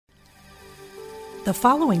The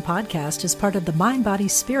following podcast is part of the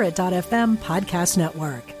MindBodySpirit.fm podcast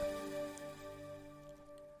network.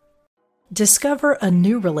 Discover a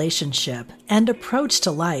new relationship and approach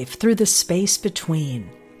to life through the space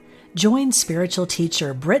between. Join spiritual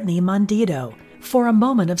teacher Brittany Mondito for a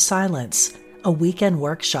moment of silence, a weekend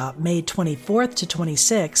workshop May 24th to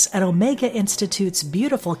 26th at Omega Institute's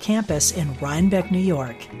beautiful campus in Rhinebeck, New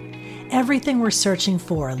York. Everything we're searching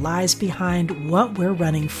for lies behind what we're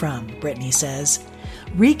running from, Brittany says.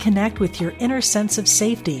 Reconnect with your inner sense of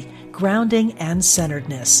safety, grounding, and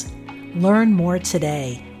centeredness. Learn more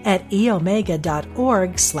today at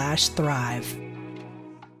eomega.org/thrive.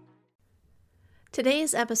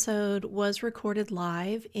 Today's episode was recorded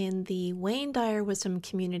live in the Wayne Dyer Wisdom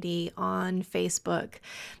community on Facebook.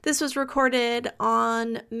 This was recorded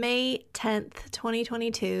on May 10th,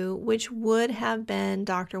 2022, which would have been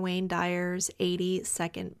Dr. Wayne Dyer's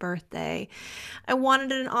 82nd birthday. I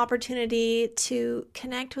wanted an opportunity to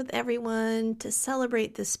connect with everyone, to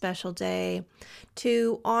celebrate this special day,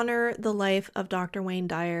 to honor the life of Dr. Wayne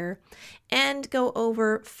Dyer, and go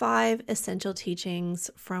over 5 essential teachings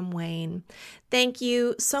from Wayne. Thank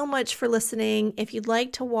you so much for listening. If you'd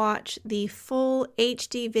like to watch the full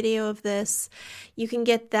HD video of this, you can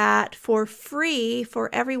get that for free for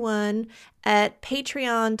everyone at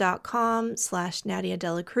patreon.com/Nadia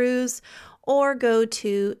Dela Cruz, or go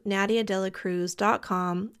to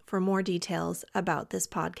nadiadelacruz.com for more details about this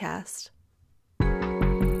podcast.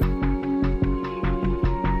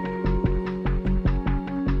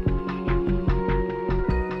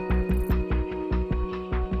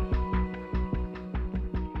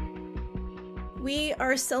 We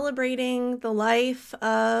are celebrating the life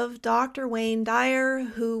of Dr. Wayne Dyer,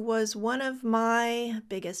 who was one of my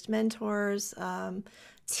biggest mentors,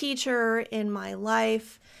 teacher in my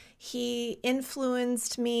life. He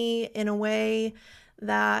influenced me in a way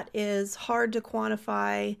that is hard to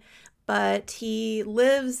quantify, but he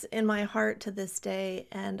lives in my heart to this day,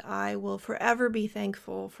 and I will forever be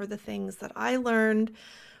thankful for the things that I learned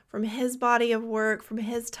from his body of work, from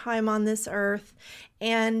his time on this earth.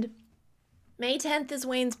 And May 10th is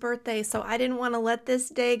Wayne's birthday, so I didn't want to let this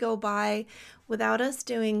day go by without us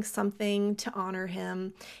doing something to honor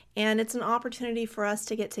him. And it's an opportunity for us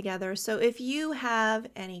to get together. So if you have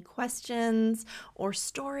any questions or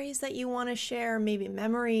stories that you want to share, maybe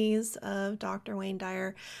memories of Dr. Wayne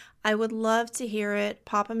Dyer, I would love to hear it.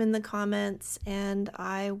 Pop them in the comments, and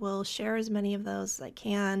I will share as many of those as I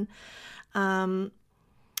can.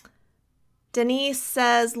 Denise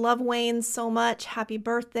says, love Wayne so much. Happy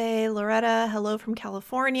birthday. Loretta, hello from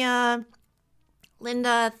California.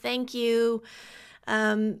 Linda, thank you.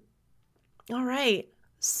 All right.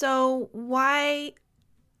 So why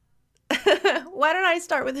don't I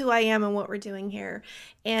start with who I am and what we're doing here?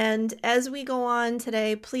 And as we go on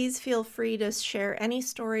today, please feel free to share any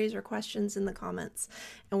stories or questions in the comments.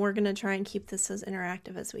 And we're going to try and keep this as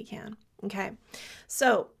interactive as we can. Okay.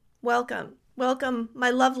 So welcome. Welcome,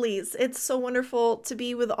 my lovelies. It's so wonderful to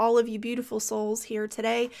be with all of you beautiful souls here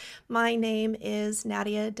today. My name is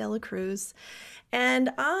Nadia Dela Cruz, and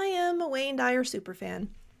I am a Wayne Dyer superfan.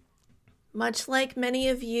 Much like many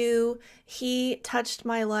of you, he touched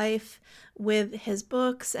my life with his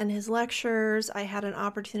books and his lectures. I had an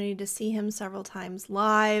opportunity to see him several times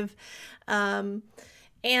live. And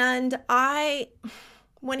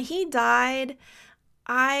when he died,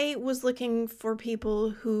 I was looking for people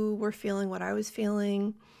who were feeling what I was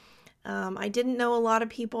feeling. I didn't know a lot of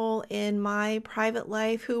people in my private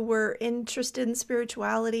life who were interested in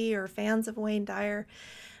spirituality or fans of Wayne Dyer.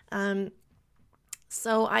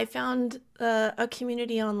 So I found a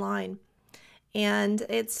community online, and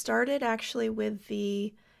it started actually with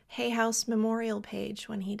the Hay House Memorial page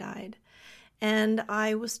when he died. And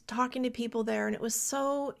I was talking to people there, and it was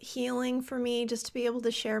so healing for me just to be able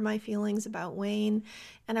to share my feelings about Wayne.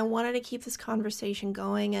 And I wanted to keep this conversation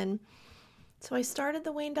going. And so I started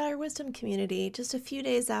the Wayne Dyer Wisdom community just a few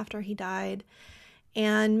days after he died,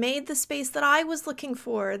 and made the space that I was looking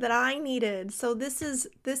for, that I needed. So this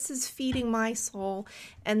is feeding my soul,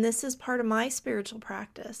 and this is part of my spiritual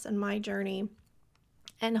practice and my journey,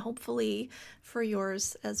 and hopefully for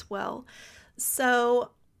yours as well.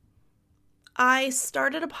 So I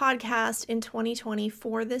started a podcast in 2020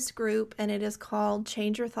 for this group, and it is called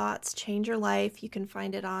Change Your Thoughts, Change Your Life. You can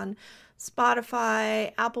find it on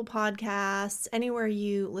Spotify, Apple Podcasts, anywhere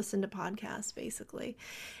you listen to podcasts, basically.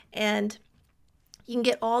 And you can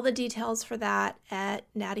get all the details for that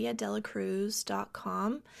at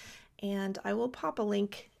nadiadelacruz.com. And I will pop a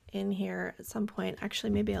link in here at some point. Actually,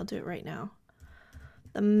 maybe I'll do it right now.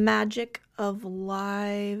 The magic of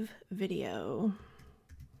live video.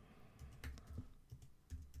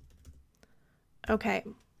 Okay,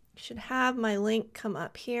 should have my link come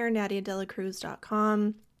up here,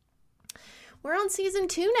 nadiadelacruz.com. We're on season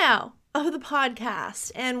 2 now of the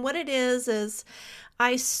podcast. And what it is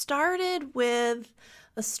I started with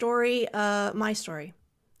a story, my story.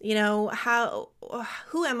 You know,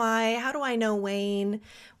 who am I? How do I know Wayne?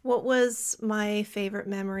 What was my favorite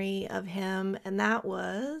memory of him? And that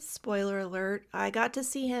was, spoiler alert, I got to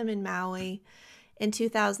see him in Maui in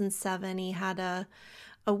 2007. He had a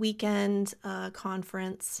weekend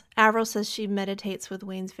conference. Avril says she meditates with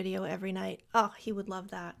Wayne's video every night. Oh, he would love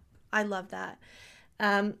that. I love that.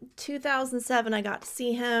 2007, I got to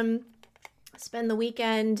see him, spend the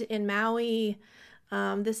weekend in Maui.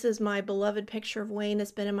 This is my beloved picture of Wayne.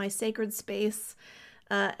 It's been in my sacred space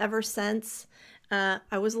ever since.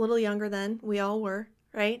 I was a little younger then. We all were,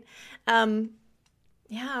 right?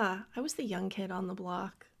 Yeah, I was the young kid on the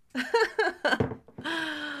block.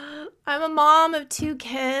 I'm a mom of 2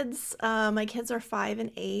 kids. My kids are 5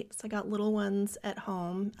 and 8, so I got little ones at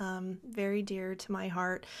home, very dear to my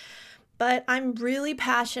heart. But I'm really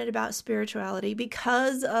passionate about spirituality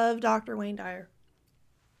because of Dr. Wayne Dyer.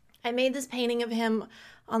 I made this painting of him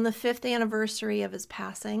on the 5th anniversary of his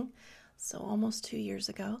passing, so almost 2 years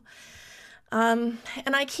ago. And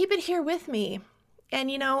I keep it here with me.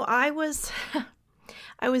 And you know, I was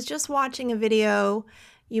just watching a video.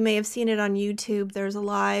 You may have seen it on YouTube. There's a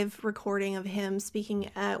live recording of him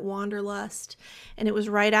speaking at Wanderlust, and it was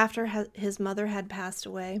right after his mother had passed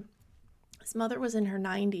away. His mother was in her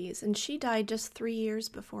 90s, and she died just 3 years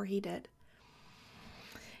before he did.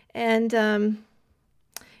 And,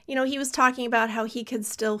 you know, he was talking about how he could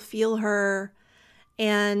still feel her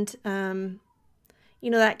and, you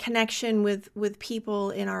know, that connection with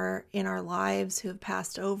people in our lives who have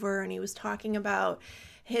passed over. And he was talking about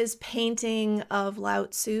his painting of Lao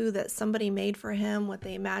Tzu that somebody made for him, what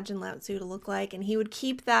they imagined Lao Tzu to look like. And he would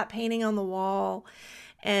keep that painting on the wall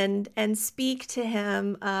and speak to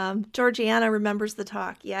him. Georgiana remembers the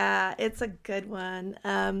talk. Yeah, it's a good one.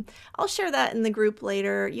 I'll share that in the group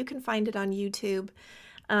later. You can find it on YouTube.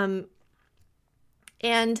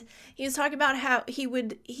 And he was talking about how he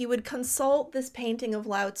would consult this painting of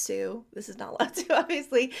Lao Tzu. This is not Lao Tzu,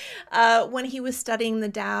 obviously, when he was studying the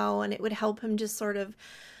Tao, and it would help him just sort of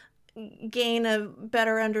gain a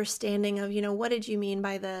better understanding of, you know, what did you mean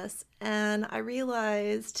by this? And I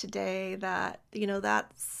realized today that, you know,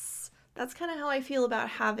 that's kind of how I feel about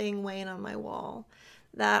having Wayne on my wall.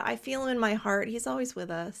 That I feel him in my heart. He's always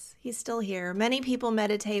with us. He's still here. Many people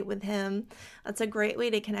meditate with him. That's a great way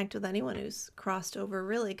to connect with anyone who's crossed over,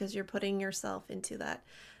 really, because you're putting yourself into that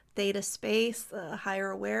theta space,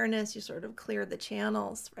 higher awareness. You sort of clear the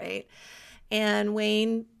channels, right? And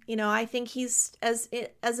Wayne, you know, I think he's, as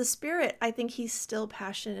a spirit, I think he's still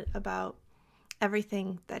passionate about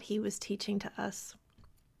everything that he was teaching to us.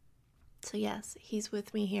 So yes, he's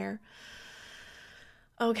with me here.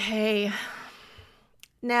 Okay.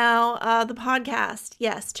 Now, the podcast,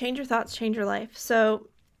 yes, change your thoughts, change your life. So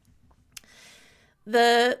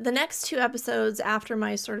the next 2 episodes after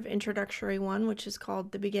my sort of introductory one, which is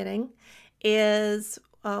called The Beginning, is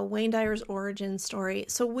Wayne Dyer's origin story.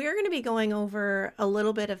 So we're going to be going over a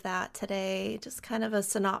little bit of that today, just kind of a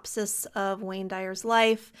synopsis of Wayne Dyer's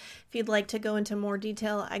life. If you'd like to go into more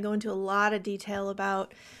detail, I go into a lot of detail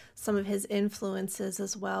about some of his influences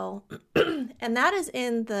as well. And that is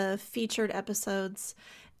in the featured episodes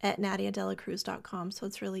at nadiadelacruz.com. So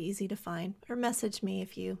it's really easy to find, or message me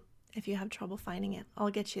if you have trouble finding it.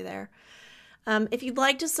 I'll get you there. If you'd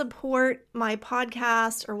like to support my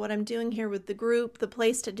podcast or what I'm doing here with the group, the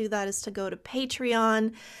place to do that is to go to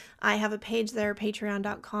Patreon. I have a page there,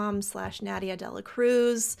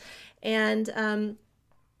 patreon.com/nadiadelacruz. And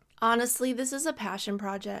honestly, this is a passion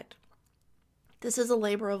project. This is a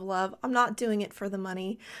labor of love. I'm not doing it for the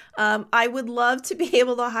money. I would love to be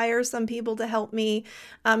able to hire some people to help me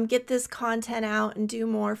get this content out and do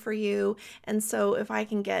more for you. And so if I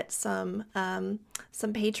can get some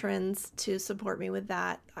patrons to support me with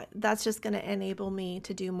that, that's just going to enable me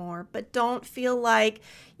to do more. But don't feel like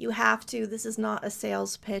you have to. This is not a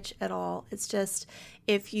sales pitch at all. It's just,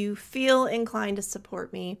 if you feel inclined to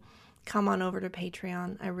support me, come on over to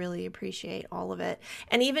Patreon. I really appreciate all of it.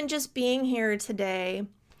 And even just being here today,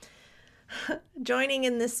 joining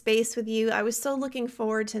in this space with you, I was so looking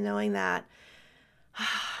forward to knowing that,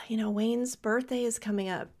 you know, Wayne's birthday is coming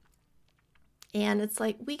up. And it's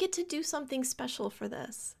like, we get to do something special for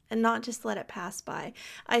this and not just let it pass by.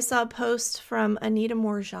 I saw a post from Anita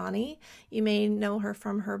Moorjani. You may know her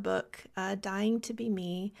from her book, Dying to Be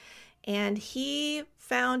Me. And he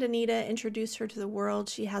found Anita, introduced her to the world.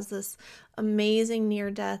 She has this amazing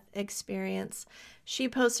near-death experience. She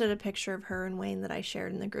posted a picture of her and Wayne that I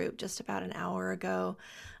shared in the group just about an hour ago.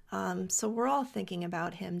 So we're all thinking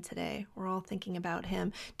about him today. We're all thinking about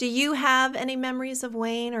him. Do you have any memories of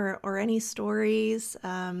Wayne or any stories?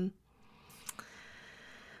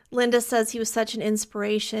 Linda says he was such an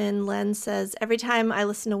inspiration. Len says, every time I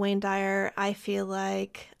listen to Wayne Dyer, I feel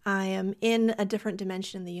like I am in a different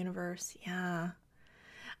dimension in the universe. Yeah.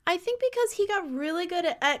 I think because he got really good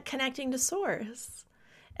at connecting to source,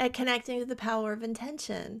 at connecting to the power of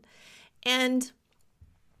intention. And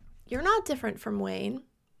you're not different from Wayne.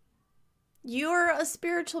 You're a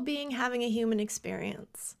spiritual being having a human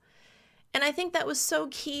experience. And I think that was so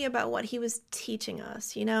key about what he was teaching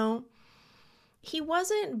us, you know? He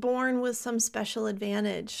wasn't born with some special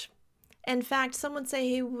advantage. In fact, some would say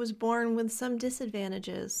he was born with some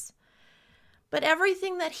disadvantages. But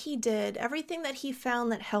everything that he did, everything that he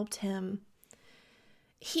found that helped him,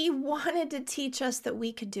 he wanted to teach us that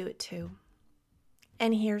we could do it too.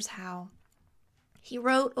 And here's how. He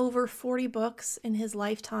wrote over 40 books in his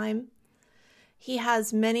lifetime. He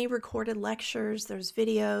has many recorded lectures, there's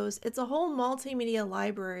videos. It's a whole multimedia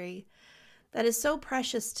library that is so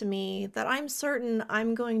precious to me that I'm certain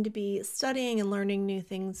I'm going to be studying and learning new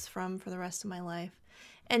things from for the rest of my life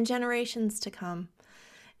and generations to come.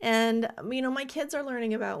 And, you know, my kids are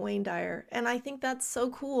learning about Wayne Dyer, and I think that's so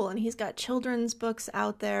cool. And he's got children's books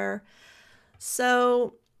out there.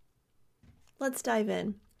 So let's dive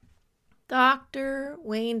in. Dr.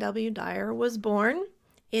 Wayne W. Dyer was born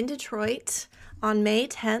in Detroit on May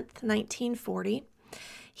 10th, 1940.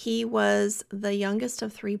 He was the youngest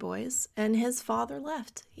of 3 boys, and his father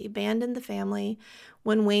left. He abandoned the family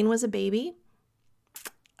when Wayne was a baby.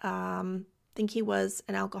 I think he was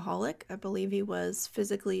an alcoholic. I believe he was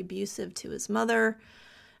physically abusive to his mother.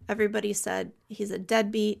 Everybody said he's a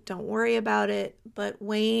deadbeat, don't worry about it. But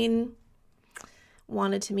Wayne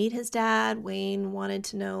wanted to meet his dad. Wayne wanted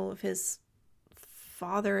to know if his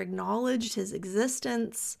father acknowledged his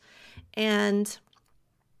existence. And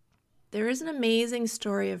there is an amazing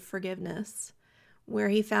story of forgiveness where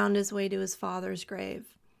he found his way to his father's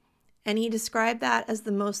grave. And he described that as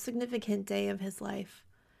the most significant day of his life.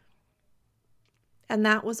 And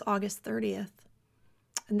that was August 30th.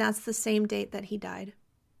 And that's the same date that he died.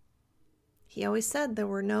 He always said there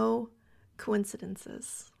were no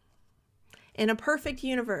coincidences. In a perfect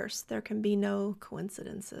universe, there can be no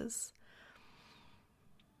coincidences.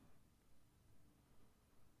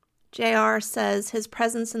 JR says his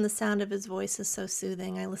presence and the sound of his voice is so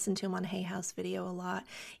soothing. I listen to him on Hay House Video a lot.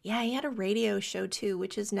 Yeah, he had a radio show too,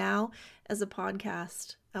 which is now as a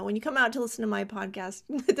podcast. When you come out to listen to my podcast,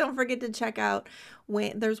 don't forget to check out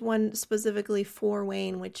Wayne. There's one specifically for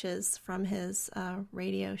Wayne, which is from his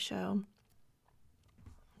radio show.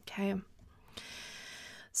 Okay.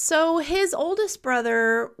 So his oldest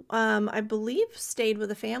brother, I believe, stayed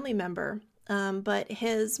with a family member. But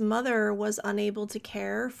his mother was unable to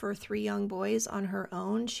care for 3 young boys on her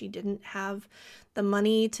own. She didn't have the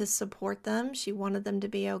money to support them. She wanted them to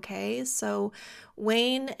be okay. So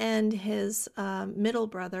Wayne and his middle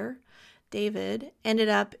brother, David, ended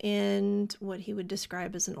up in what he would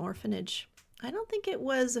describe as an orphanage. I don't think it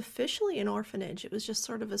was officially an orphanage. It was just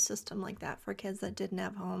sort of a system like that for kids that didn't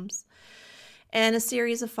have homes. And a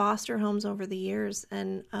series of foster homes over the years.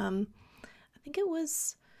 And I think it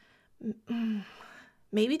was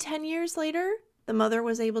maybe 10 years later, the mother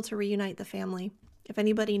was able to reunite the family. If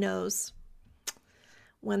anybody knows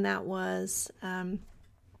when that was, I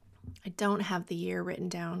don't have the year written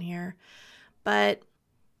down here, but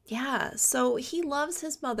yeah, so he loves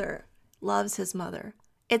his mother,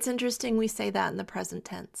 It's interesting we say that in the present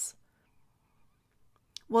tense.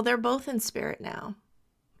 Well, they're both in spirit now,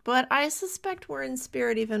 but I suspect we're in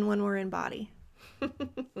spirit even when we're in body.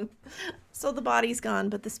 So the body's gone,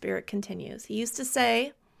 but the spirit continues. He used to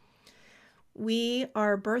say, we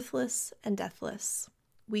are birthless and deathless.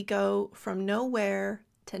 We go from nowhere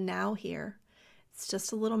to now here. It's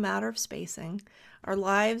just a little matter of spacing. Our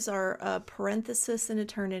lives are a parenthesis in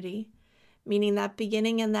eternity, meaning that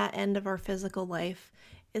beginning and that end of our physical life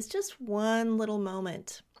is just one little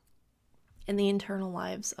moment in the internal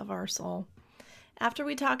lives of our soul. After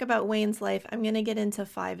we talk about Wayne's life, I'm going to get into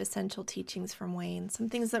 5 essential teachings from Wayne, some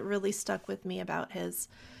things that really stuck with me about his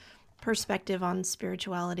perspective on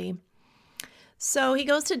spirituality. So he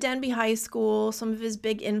goes to Denby High School. Some of his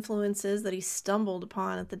big influences that he stumbled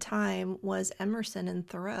upon at the time was Emerson and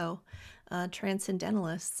Thoreau,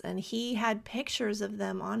 transcendentalists, and he had pictures of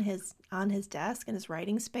them on his desk in his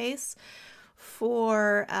writing space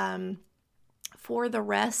for the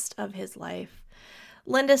rest of his life.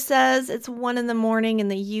 Linda says it's 1 a.m. in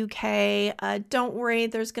the UK. Don't worry,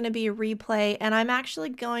 there's going to be a replay, and I'm actually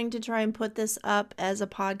going to try and put this up as a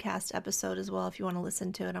podcast episode as well. If you want to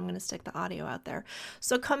listen to it, I'm going to stick the audio out there.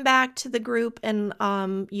 So come back to the group, and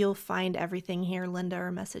you'll find everything here, Linda,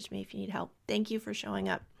 or message me if you need help. Thank you for showing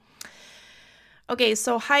up. Okay,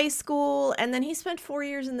 so high school, and then he spent 4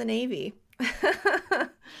 years in the Navy.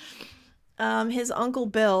 His uncle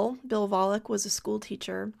Bill Volek, was a school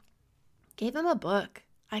teacher. Gave him a book.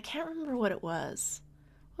 I can't remember what it was.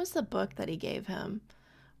 What was the book that he gave him?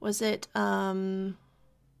 Was it, someone's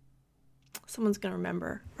going to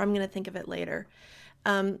remember, or I'm going to think of it later.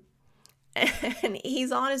 And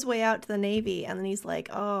he's on his way out to the Navy, and then he's like,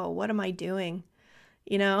 oh, what am I doing?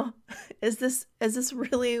 You know, is this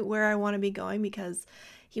really where I want to be going? Because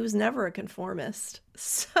he was never a conformist.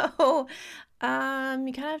 So, you kind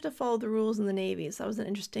of have to follow the rules in the Navy. So that was an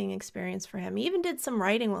interesting experience for him. He even did some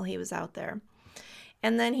writing while he was out there.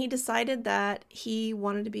 And then he decided that he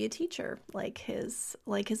wanted to be a teacher, like his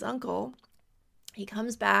uncle. He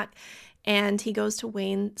comes back and he goes to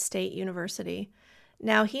Wayne State University.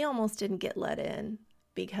 Now, he almost didn't get let in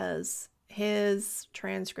because his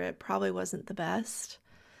transcript probably wasn't the best.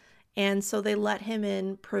 And so they let him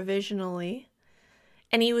in provisionally.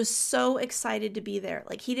 And he was so excited to be there.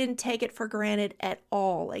 Like, he didn't take it for granted at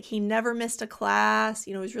all. Like, he never missed a class,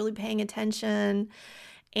 he was really paying attention.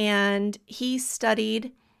 And he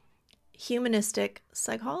studied humanistic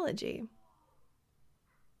psychology.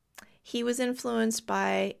 He was influenced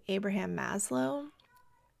by Abraham Maslow.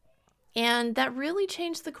 And that really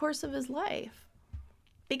changed the course of his life.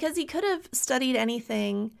 Because he could have studied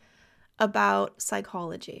anything about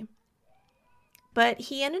psychology. But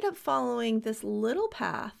he ended up following this little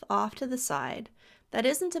path off to the side that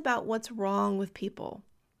isn't about what's wrong with people,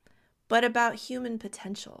 but about human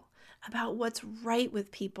potential, about what's right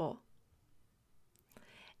with people.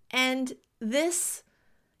 And this,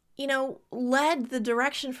 led the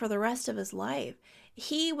direction for the rest of his life.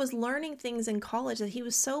 He was learning things in college that he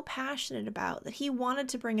was so passionate about that he wanted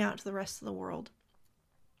to bring out to the rest of the world.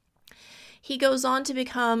 He goes on to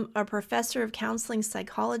become a professor of counseling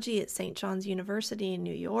psychology at St. John's University in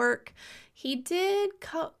New York. He did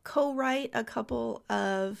co-write a couple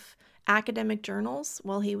of academic journals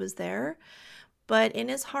while he was there, but in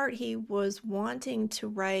his heart, he was wanting to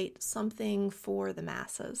write something for the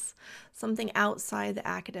masses, something outside the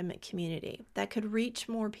academic community that could reach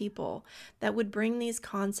more people, that would bring these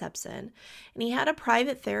concepts in. And he had a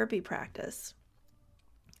private therapy practice.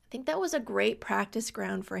 I think that was a great practice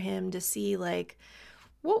ground for him to see,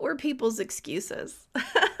 what were people's excuses?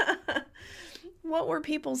 What were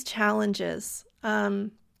people's challenges?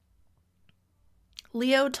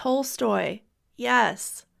 Leo Tolstoy,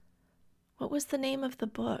 yes. What was the name of the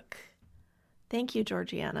book? Thank you,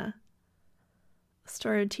 Georgiana.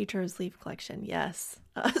 Story of Teacher's Leaf Collection, yes.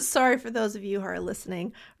 Sorry for those of you who are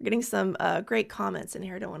listening. We're getting some great comments in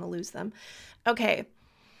here. I don't want to lose them. Okay.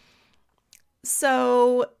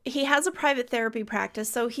 So he has a private therapy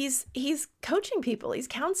practice. So he's coaching people, he's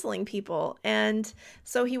counseling people. And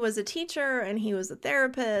so he was a teacher and he was a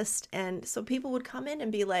therapist. And so people would come in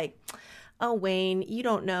and be like, oh, Wayne, you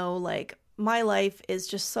don't know, my life is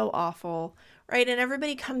just so awful, right? And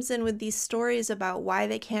everybody comes in with these stories about why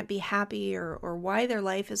they can't be happy or why their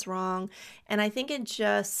life is wrong. And I think it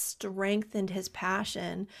just strengthened his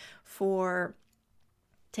passion for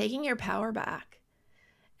taking your power back.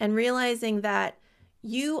 And realizing that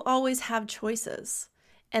you always have choices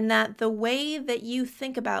and that the way that you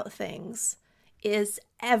think about things is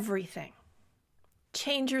everything.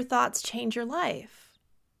 Change your thoughts, change your life.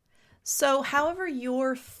 So however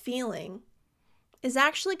you're feeling is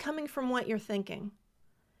actually coming from what you're thinking.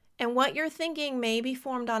 And what you're thinking may be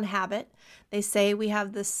formed on habit. They say we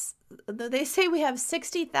have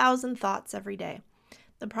 60,000 thoughts every day.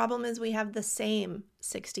 The problem is we have the same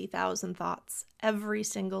 60,000 thoughts every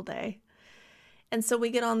single day. And so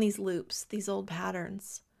we get on these loops, these old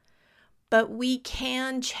patterns. But we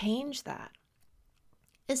can change that,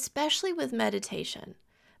 especially with meditation.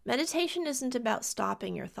 Meditation isn't about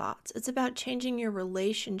stopping your thoughts. It's about changing your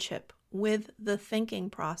relationship with the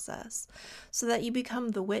thinking process so that you become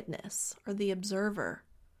the witness or the observer.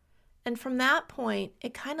 And from that point,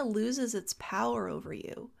 it kind of loses its power over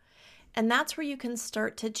you. And that's where you can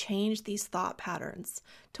start to change these thought patterns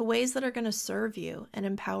to ways that are going to serve you and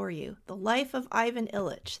empower you. The Life of Ivan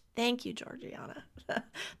Illich. Thank you, Georgiana.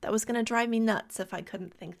 That was going to drive me nuts if I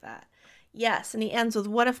couldn't think that. Yes, and he ends with,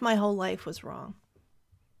 what if my whole life was wrong?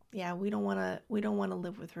 Yeah, we don't want to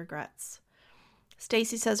live with regrets.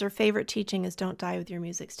 Stacy says her favorite teaching is don't die with your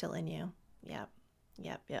music still in you. Yep.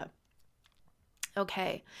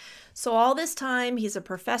 Okay, so all this time, he's a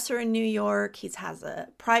professor in New York. He has a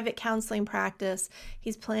private counseling practice.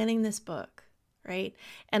 He's planning this book, right?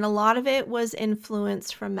 And a lot of it was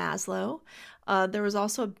influenced from Maslow. There was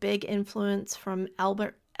also a big influence from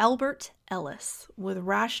Albert Ellis with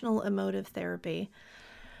rational emotive therapy.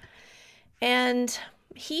 And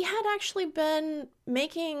he had actually been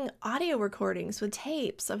making audio recordings with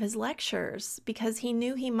tapes of his lectures because he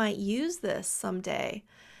knew he might use this someday.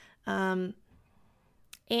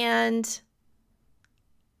 And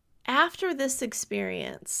after this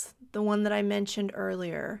experience, the one that I mentioned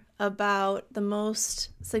earlier about the most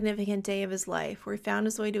significant day of his life, where he found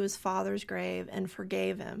his way to his father's grave and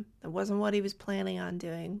forgave him. That wasn't what he was planning on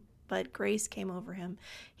doing, but grace came over him.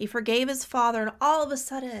 He forgave his father, and all of a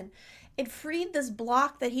sudden, it freed this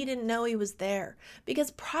block that he didn't know he was there.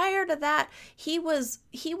 Because prior to that, he was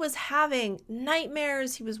having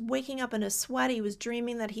nightmares. He was waking up in a sweat. He was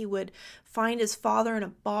dreaming that he would find his father in a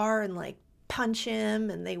bar and like punch him,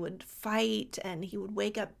 and they would fight, and he would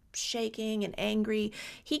wake up shaking and angry.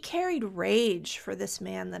 He carried rage for this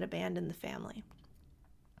man that abandoned the family.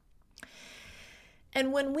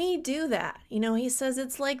 And when we do that, he says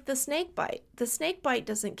it's like the snake bite. The snake bite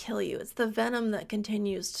doesn't kill you. It's the venom that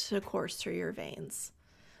continues to course through your veins.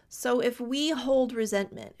 So if we hold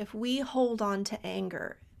resentment, if we hold on to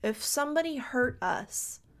anger, if somebody hurt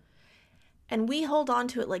us and we hold on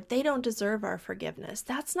to it like they don't deserve our forgiveness,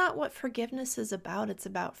 that's not what forgiveness is about. It's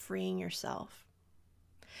about freeing yourself.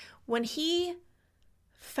 When he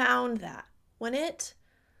found that,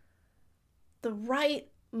 the right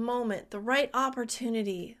moment, the right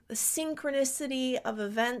opportunity, the synchronicity of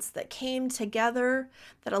events that came together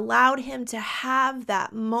that allowed him to have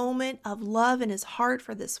that moment of love in his heart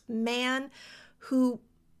for this man who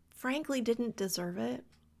frankly didn't deserve it,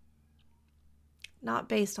 not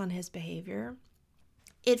based on his behavior.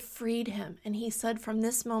 It freed him. And he said, from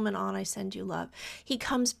this moment on, I send you love. He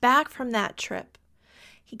comes back from that trip.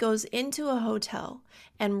 He goes into a hotel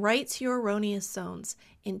and writes Your Erroneous Zones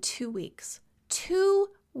in 2 weeks. 2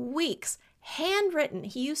 weeks, handwritten.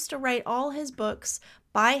 He used to write all his books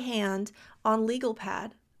by hand on legal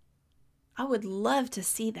pad. I would love to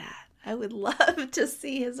see that. I would love to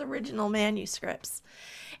see his original manuscripts.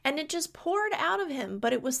 And it just poured out of him,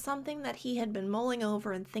 but it was something that he had been mulling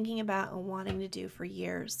over and thinking about and wanting to do for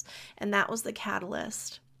years. And that was the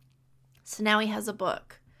catalyst. So now he has a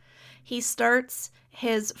book. He starts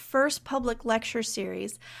his first public lecture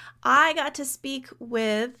series. I got to speak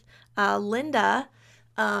with Linda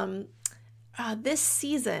this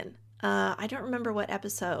season. I don't remember what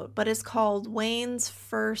episode, but it's called Wayne's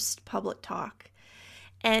First Public Talk.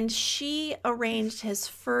 And she arranged his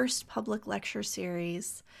first public lecture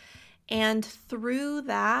series. And through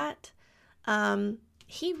that,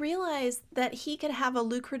 he realized that he could have a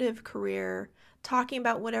lucrative career talking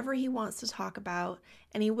about whatever he wants to talk about,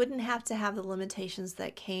 and he wouldn't have to have the limitations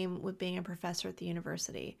that came with being a professor at the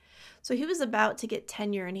university. So he was about to get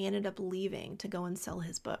tenure, and he ended up leaving to go and sell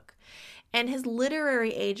his book. And his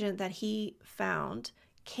literary agent that he found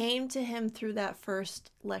came to him through that first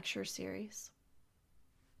lecture series.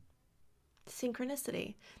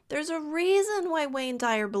 Synchronicity. There's a reason why Wayne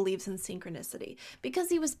Dyer believes in synchronicity, because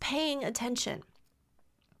he was paying attention.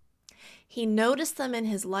 He noticed them in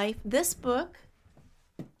his life. This book,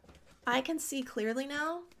 I can see clearly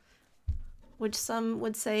now, which some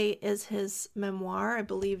would say is his memoir. I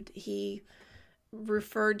believed he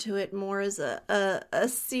referred to it more as a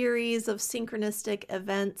series of synchronistic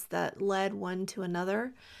events that led one to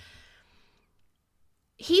another.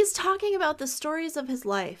 He's talking about the stories of his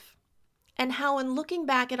life and how, in looking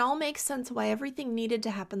back, it all makes sense why everything needed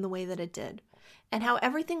to happen the way that it did, and how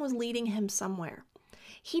everything was leading him somewhere.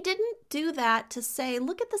 He didn't do that to say,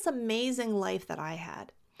 look at this amazing life that I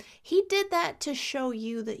had. He did that to show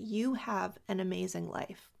you that you have an amazing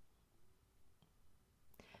life.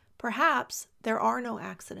 Perhaps there are no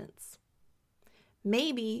accidents.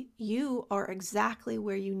 Maybe you are exactly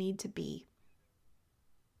where you need to be.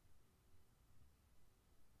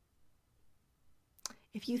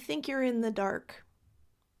 If you think you're in the dark,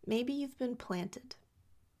 maybe you've been planted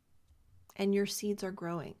and your seeds are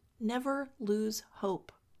growing. Never lose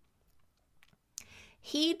hope.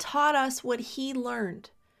 He taught us what he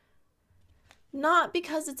learned, not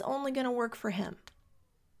because it's only going to work for him,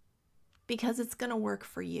 because it's going to work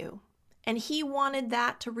for you. And he wanted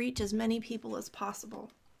that to reach as many people as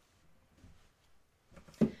possible.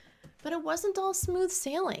 But it wasn't all smooth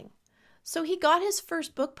sailing. So he got his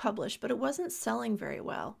first book published, but it wasn't selling very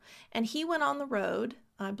well. And he went on the road.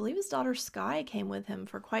 I believe his daughter Sky came with him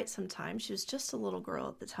for quite some time. She was just a little girl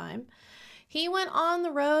at the time. He went on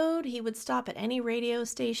the road. He would stop at any radio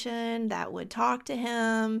station that would talk to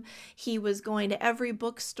him. He was going to every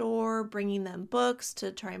bookstore, bringing them books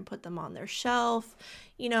to try and put them on their shelf.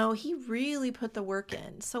 He really put the work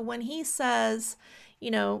in. So when he says,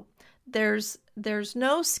 there's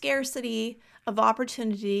no scarcity of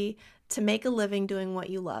opportunity to make a living doing what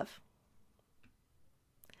you love.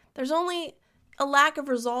 There's only a lack of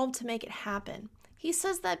resolve to make it happen. He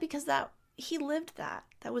says that because he lived that.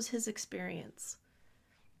 That was his experience.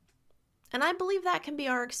 And I believe that can be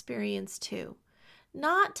our experience too.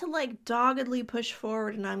 Not to doggedly push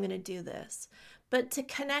forward and I'm going to do this, but to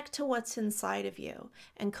connect to what's inside of you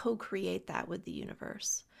and co-create that with the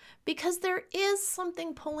universe. Because there is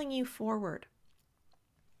something pulling you forward.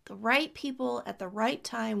 The right people at the right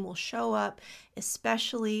time will show up,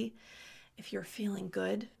 especially if you're feeling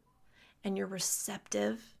good and you're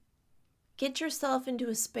receptive. Get yourself into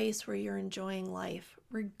a space where you're enjoying life,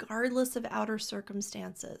 regardless of outer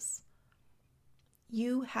circumstances.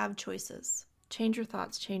 You have choices. Change your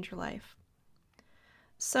thoughts, change your life.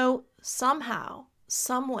 So somehow,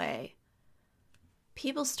 some way,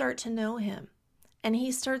 people start to know him, and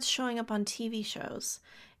he starts showing up on TV shows.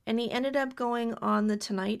 And he ended up going on The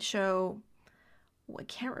Tonight Show, I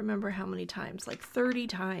can't remember how many times, 30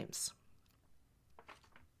 times.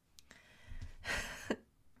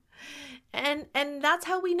 And that's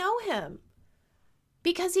how we know him,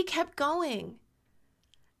 because he kept going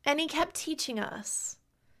and he kept teaching us.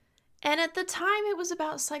 And at the time it was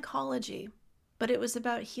about psychology, but it was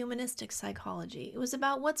about humanistic psychology. It was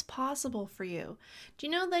about what's possible for you. Do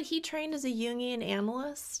you know that he trained as a Jungian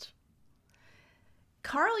analyst?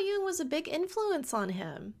 Carl Jung was a big influence on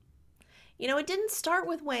him. It didn't start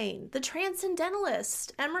with Wayne. The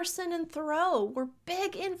Transcendentalists, Emerson and Thoreau, were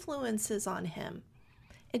big influences on him.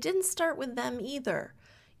 It didn't start with them either.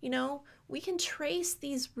 We can trace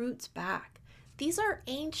these roots back. These are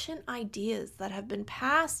ancient ideas that have been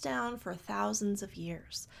passed down for thousands of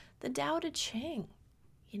years. The Tao Te Ching,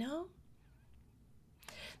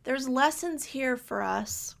 There's lessons here for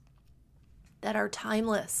us that are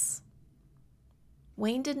timeless.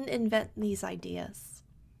 Wayne didn't invent these ideas.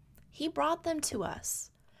 He brought them to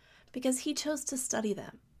us because he chose to study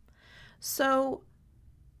them. So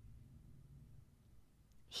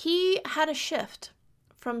he had a shift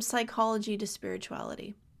from psychology to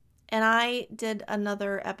spirituality. And I did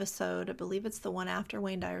another episode, I believe it's the one after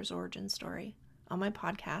Wayne Dyer's origin story, on my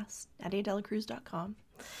podcast, NadiaDelacruz.com,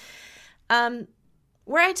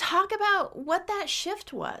 where I talk about what that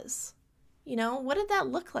shift was. What did that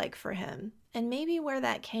look like for him? And maybe where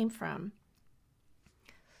that came from.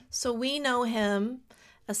 So we know him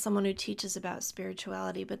as someone who teaches about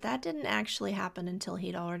spirituality, but that didn't actually happen until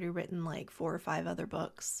he'd already written 4 or 5 other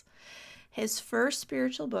books. His first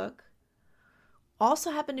spiritual book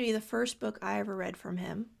also happened to be the first book I ever read from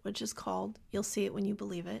him, which is called You'll See It When You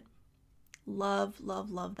Believe It. Love,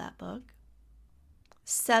 love, love that book.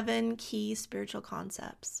 7 key spiritual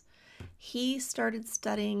concepts. He started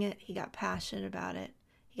studying it. He got passionate about it.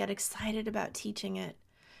 He got excited about teaching it.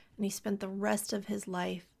 And he spent the rest of his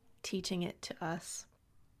life teaching it to us.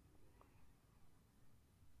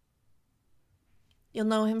 You'll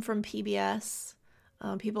know him from PBS.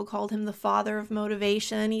 People called him the father of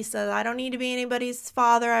motivation. He said, I don't need to be anybody's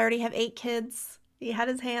father. I already have 8 kids. He had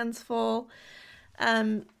his hands full.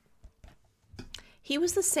 He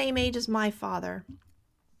was the same age as my father.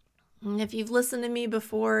 And if you've listened to me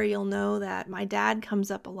before, you'll know that my dad comes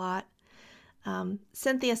up a lot.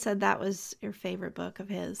 Cynthia said that was your favorite book of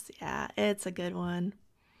his. Yeah, it's a good one.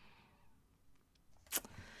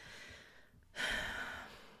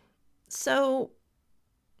 So,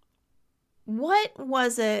 what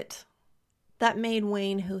was it that made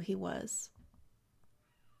Wayne who he was?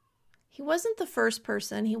 He wasn't the first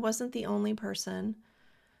person. He wasn't the only person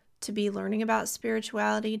to be learning about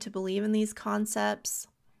spirituality, to believe in these concepts.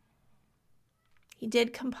 He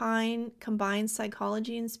did combine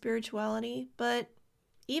psychology and spirituality, but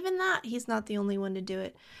even that, he's not the only one to do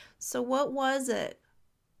it. So what was it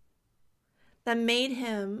that made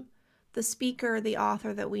him the speaker, the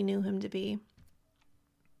author that we knew him to be?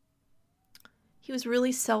 He was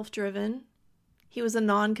really self-driven. He was a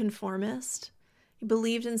nonconformist. He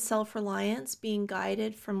believed in self-reliance, being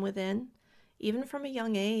guided from within, even from a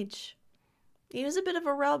young age. He was a bit of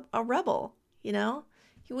a rebel,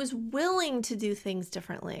 He was willing to do things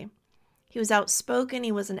differently. He was outspoken.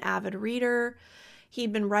 He was an avid reader.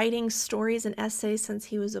 He'd been writing stories and essays since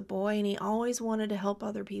he was a boy, and he always wanted to help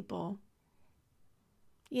other people.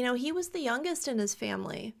 He was the youngest in his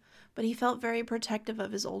family, but he felt very protective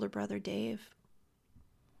of his older brother, Dave.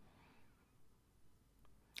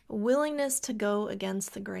 A willingness to go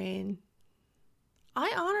against the grain.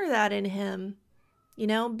 I honor that in him. You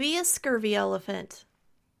know, be a scurvy elephant.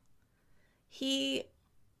 He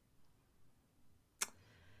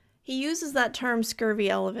uses that term scurvy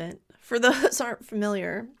elephant. For those who aren't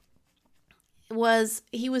familiar,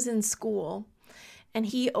 he was in school and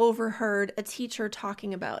he overheard a teacher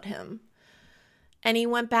talking about him. And he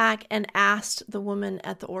went back and asked the woman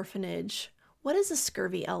at the orphanage, "What is a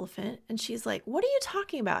scurvy elephant?" And she's like, "What are you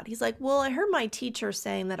talking about?" He's like, "Well, I heard my teacher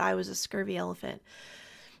saying that I was a scurvy elephant."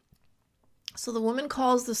 So the woman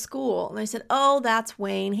calls the school and they said, "Oh, that's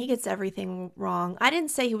Wayne. He gets everything wrong. I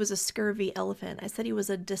didn't say he was a scurvy elephant. I said he was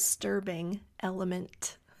a disturbing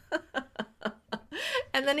element."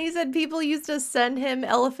 And then he said people used to send him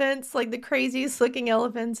elephants, like the craziest looking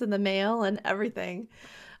elephants in the mail and everything.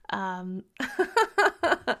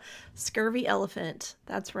 Scurvy elephant.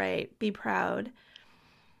 That's right. Be proud.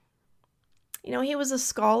 You know, he was a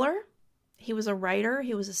scholar. He was a writer.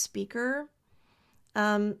 He was a speaker.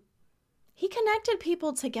 He connected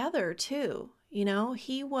people together too. You know,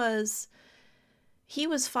 he was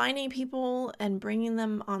finding people and bringing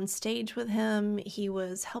them on stage with him. He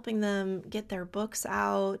was helping them get their books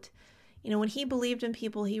out. You know, when he believed in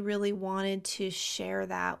people, he really wanted to share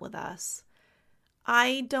that with us.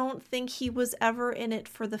 I don't think he was ever in it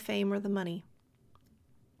for the fame or the money.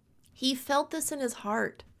 He felt this in his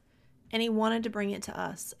heart and he wanted to bring it to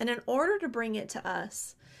us. And in order to bring it to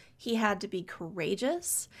us, he had to be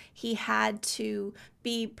courageous. He had to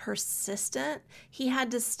be persistent. He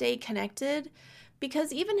had to stay connected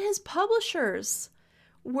because even his publishers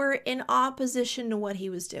were in opposition to what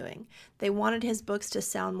he was doing. They wanted his books to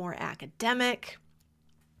sound more academic.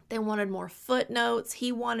 They wanted more footnotes.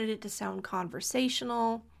 He wanted it to sound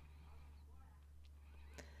conversational.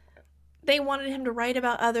 They wanted him to write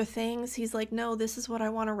about other things. He's like, "No, this is what I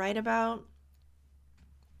want to write about."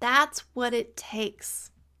 That's what it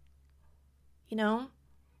takes. You know,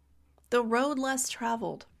 the road less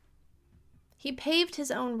traveled. He paved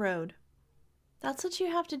his own road. That's what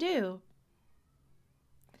you have to do.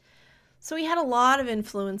 So he had a lot of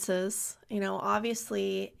influences, you know,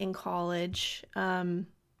 obviously in college.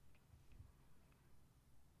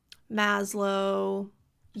 Maslow,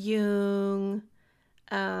 Jung,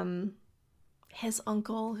 his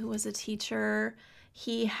uncle who was a teacher.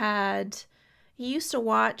 He used to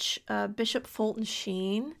watch Bishop Fulton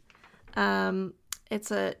Sheen.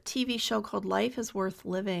 It's a TV show called Life is Worth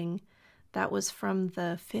Living that was from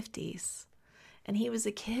the 50s. And he was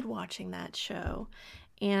a kid watching that show.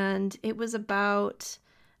 And it was about,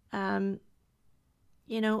 you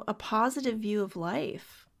know, a positive view of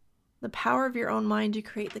life. The power of your own mind to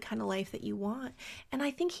create the kind of life that you want. And I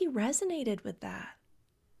think he resonated with that.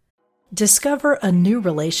 Discover a new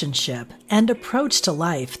relationship and approach to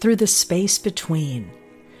life through the space between.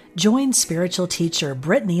 Join spiritual teacher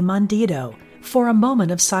Brittany Mondito for a moment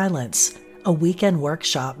of silence, a weekend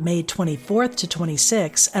workshop May 24th to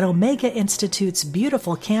 26th at Omega Institute's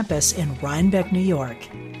beautiful campus in Rhinebeck, New York.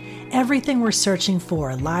 Everything we're searching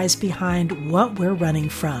for lies behind what we're running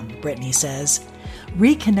from, Brittany says.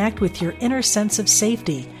 Reconnect with your inner sense of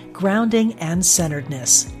safety, grounding, and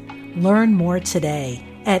centeredness. Learn more today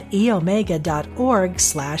at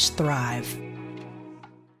eomega.org/thrive.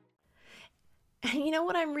 And you know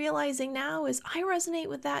what I'm realizing now is I resonate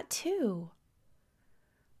with that too.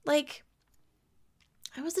 Like,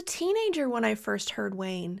 I was a teenager when I first heard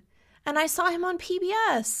Wayne, and I saw him on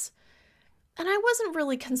PBS. And I wasn't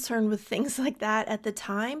really concerned with things like that at the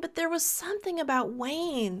time, but there was something about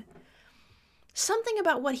Wayne. Something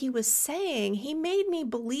about what he was saying. He made me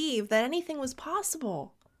believe that anything was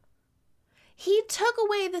possible. He took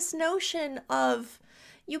away this notion of,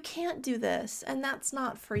 you can't do this, and that's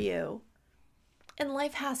not for you. And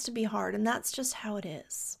life has to be hard, and that's just how it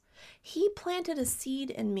is. He planted a seed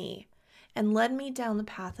in me and led me down the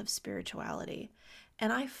path of spirituality.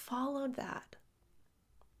 And I followed that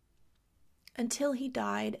until he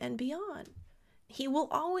died and beyond. He will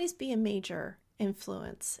always be a major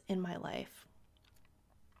influence in my life.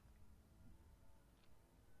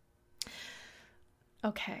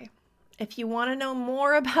 Okay, if you want to know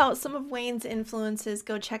more about some of Wayne's influences,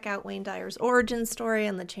 go check out Wayne Dyer's origin story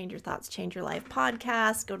on the Change Your Thoughts, Change Your Life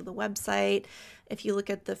podcast. Go to the website. If you look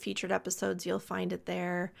at the featured episodes, you'll find it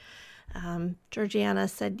there. Georgiana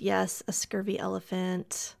said, yes, a scurvy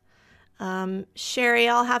elephant. Sherry,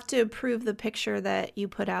 I'll have to approve the picture that you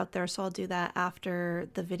put out there, so I'll do that after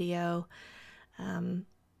the video.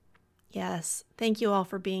 Yes, thank you all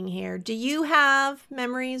for being here. Do you have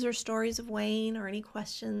memories or stories of Wayne or any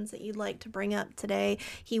questions that you'd like to bring up today?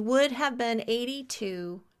 He would have been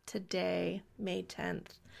 82 today, May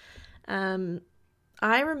 10th.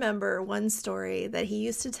 I remember one story that he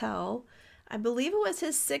used to tell. I believe it was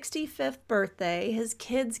his 65th birthday. His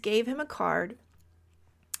kids gave him a card.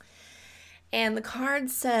 And the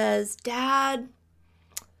card says, "Dad,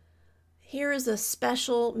 here is a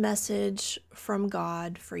special message from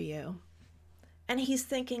God for you." And he's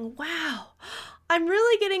thinking, wow, I'm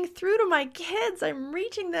really getting through to my kids. I'm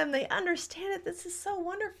reaching them. They understand it. This is so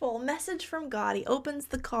wonderful. Message from God. He opens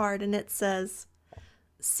the card and it says,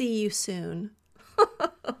 "See you soon."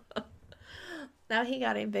 Now he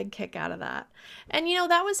got a big kick out of that. And,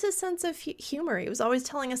 that was his sense of humor. He was always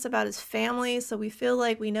telling us about his family, so we feel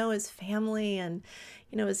like we know his family. And,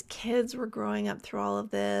 his kids were growing up through all of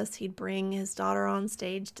this. He'd bring his daughter on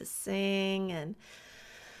stage to sing. And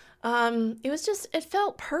it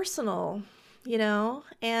felt personal,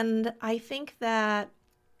 And I think that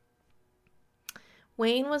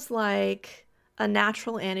Wayne was like a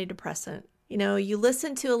natural antidepressant. You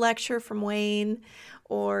listen to a lecture from Wayne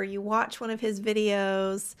or you watch one of his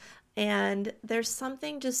videos, and there's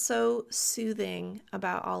something just so soothing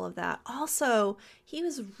about all of that. Also, he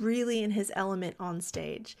was really in his element on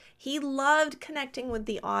stage. He loved connecting with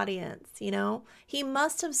the audience, He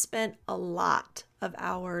must have spent a lot of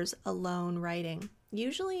hours alone writing,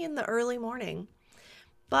 usually in the early morning.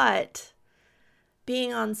 But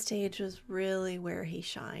being on stage was really where he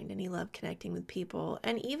shined, and he loved connecting with people.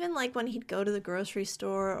 And even like when he'd go to the grocery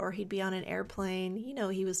store or he'd be on an airplane,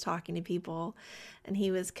 he was talking to people and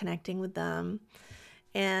he was connecting with them.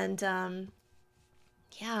 And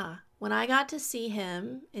when I got to see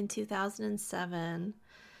him in 2007,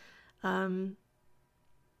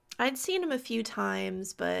 I'd seen him a few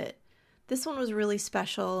times, but this one was really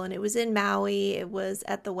special, and it was in Maui. It was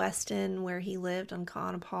at the Westin where he lived on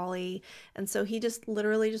Kaanapali. And so he just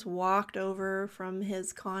literally just walked over from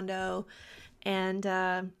his condo, and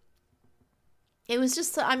it was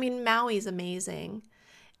just, Maui's amazing.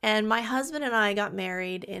 And my husband and I got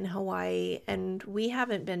married in Hawaii, and we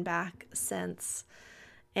haven't been back since.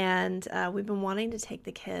 And we've been wanting to take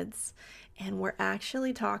the kids, and we're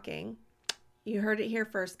actually talking. You heard it here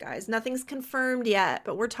first, guys. Nothing's confirmed yet,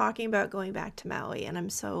 but we're talking about going back to Maui, and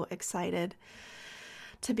I'm so excited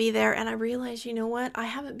to be there. And I realized, you know what? I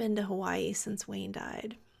haven't been to Hawaii since Wayne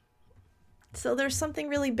died. So there's something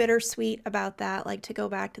really bittersweet about that, like to go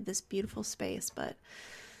back to this beautiful space. But,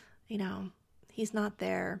 he's not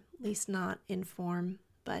there, at least not in form.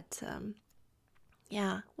 But,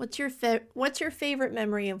 what's your favorite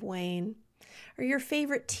memory of Wayne, or your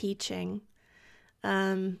favorite teaching?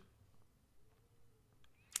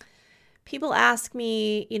 People ask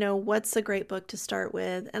me, what's a great book to start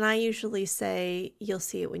with? And I usually say, You'll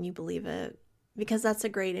See It When You Believe It, because that's a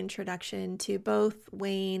great introduction to both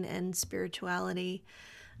Wayne and spirituality.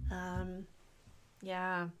 So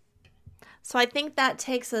I think that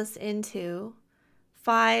takes us into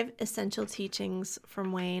 5 essential teachings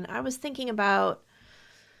from Wayne. I was thinking about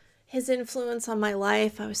his influence on my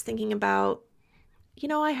life. I was thinking about,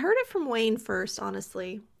 I heard it from Wayne first,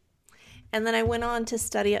 honestly. And then I went on to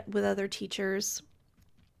study it with other teachers.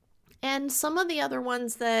 And some of the other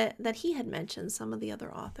ones that he had mentioned, some of the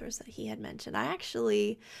other authors that he had mentioned, I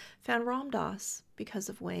actually found Ram Dass because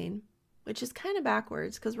of Wayne, which is kind of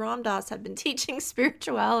backwards because Ram Dass had been teaching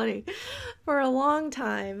spirituality for a long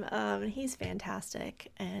time. He's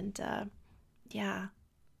fantastic. And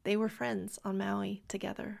they were friends on Maui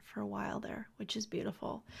together for a while there, which is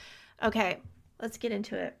beautiful. Okay, let's get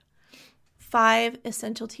into it. 5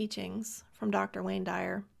 essential teachings from Dr. Wayne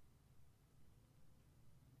Dyer.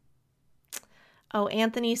 Oh,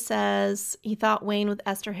 Anthony says he thought Wayne with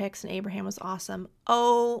Esther Hicks and Abraham was awesome.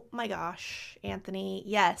 Oh my gosh, Anthony.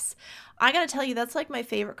 Yes. I got to tell you, that's like my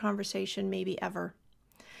favorite conversation maybe ever.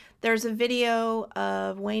 There's a video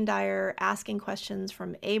of Wayne Dyer asking questions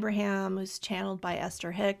from Abraham, who's channeled by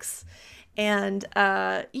Esther Hicks. And,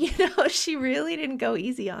 she really didn't go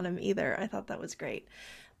easy on him either. I thought that was great.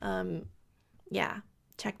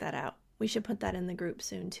 Check that out. We should put that in the group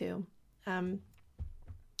soon too.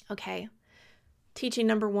 Okay. Teaching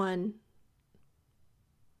number 1,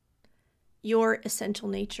 your essential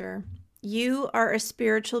nature. You are a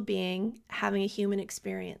spiritual being having a human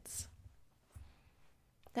experience.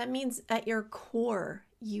 That means at your core,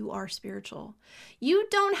 you are spiritual. You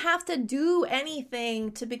don't have to do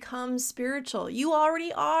anything to become spiritual. You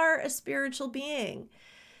already are a spiritual being.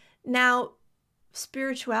 Now,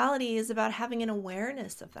 spirituality is about having an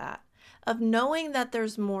awareness of that, of knowing that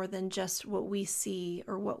there's more than just what we see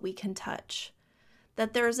or what we can touch,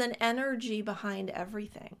 that there's an energy behind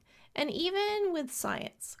everything. And even with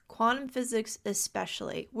science, quantum physics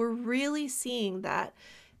especially, we're really seeing that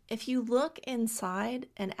if you look inside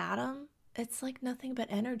an atom, it's like nothing but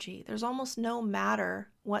energy. There's almost no matter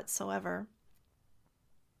whatsoever.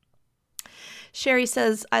 Sherry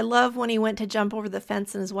says, I love when he went to jump over the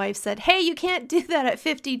fence and his wife said, hey, you can't do that at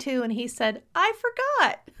 52. And he said, I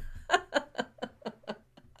forgot.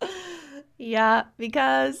 Yeah,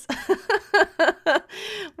 because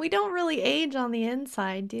we don't really age on the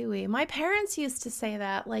inside, do we? My parents used to say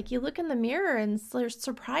that. Like, you look in the mirror and they're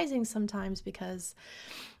surprising sometimes because,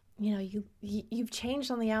 you've changed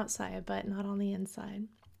on the outside, but not on the inside.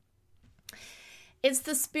 It's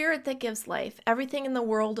the spirit that gives life. Everything in the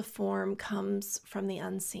world of form comes from the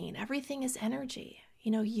unseen. Everything is energy.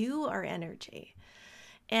 You are energy.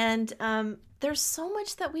 And there's so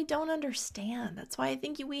much that we don't understand. That's why I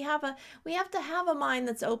think we have to have a mind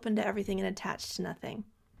that's open to everything and attached to nothing.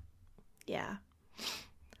 Yeah.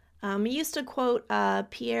 I used to quote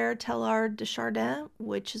Pierre Teilhard de Chardin,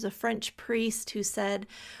 which is a French priest who said,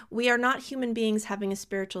 we are not human beings having a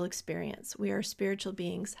spiritual experience. We are spiritual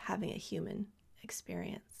beings having a human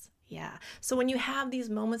experience. Yeah. So when you have these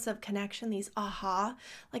moments of connection, these aha,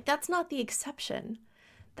 like that's not the exception.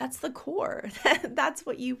 That's the core. That's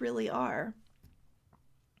what you really are.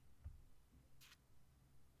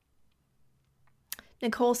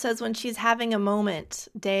 Nicole says, when she's having a moment,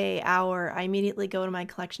 day, hour, I immediately go to my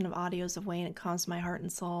collection of audios of Wayne. It calms my heart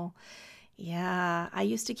and soul. Yeah, I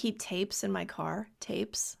used to keep tapes in my car.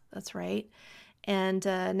 Tapes, that's right. And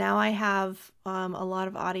now I have a lot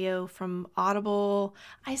of audio from Audible.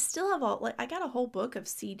 I still have I got a whole book of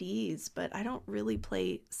CDs, but I don't really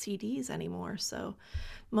play CDs anymore. So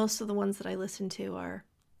most of the ones that I listen to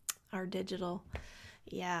are digital.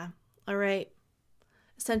 Yeah. All right.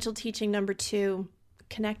 Essential teaching number 2,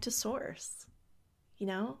 connect to source.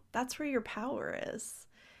 That's where your power is.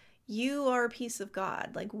 You are a piece of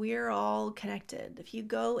God. Like, we're all connected. If you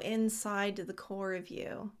go inside to the core of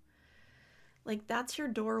you, like, that's your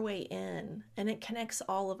doorway in, and it connects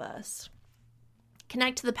all of us.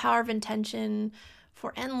 Connect to the power of intention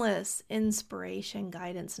for endless inspiration,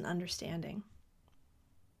 guidance, and understanding.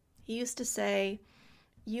 He used to say,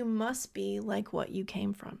 you must be like what you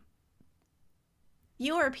came from.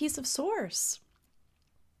 You are a piece of source.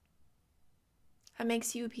 That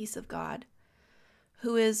makes you a piece of God,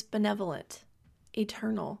 who is benevolent,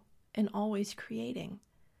 eternal, and always creating.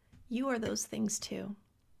 You are those things too.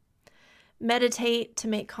 Meditate to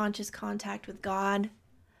make conscious contact with God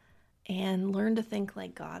and learn to think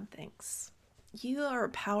like God thinks. You are a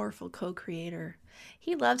powerful co-creator.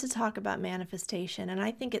 He loved to talk about manifestation, and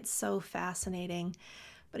I think it's so fascinating.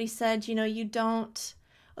 But he said, you don't,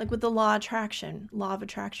 like with the law of attraction,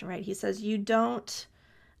 right? He says, you don't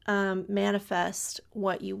manifest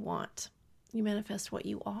what you want. You manifest what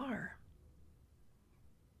you are.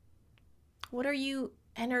 What are you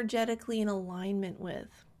energetically in alignment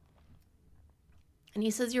with? And he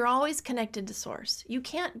says, you're always connected to source. You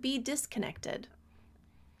can't be disconnected.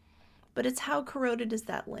 But it's how corroded is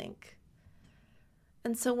that link?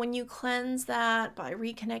 And so when you cleanse that by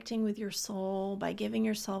reconnecting with your soul, by giving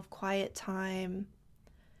yourself quiet time,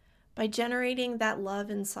 by generating that love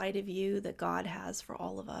inside of you that God has for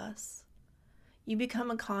all of us, you become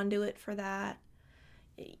a conduit for that.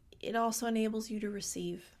 It also enables you to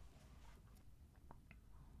receive.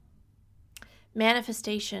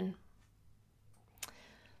 Manifestation.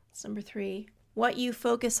 It's number 3. What you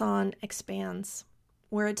focus on expands.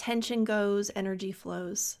 Where attention goes, energy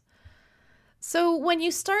flows. So when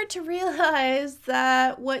you start to realize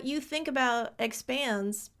that what you think about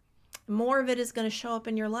expands, more of it is going to show up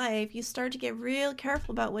in your life, you start to get real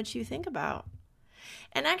careful about what you think about.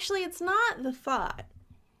 And actually, it's not the thought.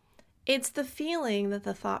 It's the feeling that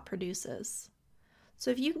the thought produces.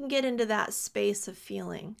 So if you can get into that space of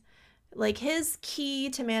feeling, like his key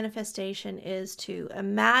to manifestation is to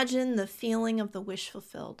imagine the feeling of the wish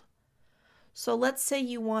fulfilled. So let's say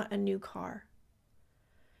you want a new car.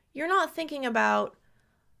 You're not thinking about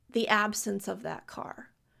the absence of that car.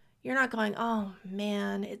 You're not going, oh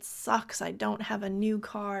man, it sucks. I don't have a new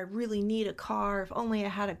car. I really need a car. If only I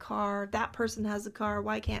had a car. That person has a car.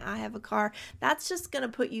 Why can't I have a car? That's just going to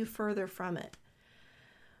put you further from it.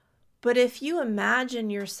 But if you imagine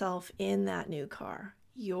yourself in that new car,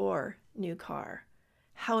 your new car,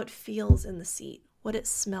 how it feels in the seat, what it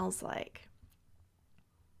smells like,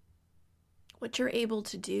 what you're able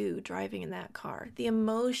to do driving in that car, the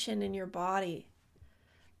emotion in your body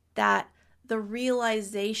that the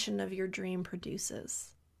realization of your dream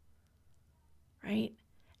produces, right?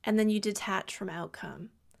 And then you detach from outcome.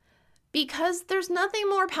 Because there's nothing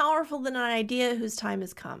more powerful than an idea whose time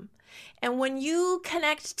has come. And when you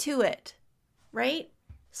connect to it, right?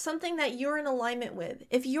 Something that you're in alignment with,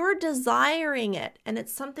 if you're desiring it and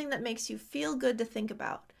it's something that makes you feel good to think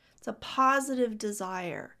about, it's a positive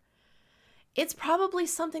desire, it's probably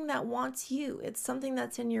something that wants you. It's something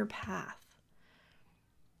that's in your path.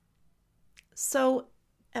 So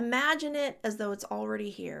imagine it as though it's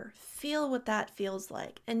already here. Feel what that feels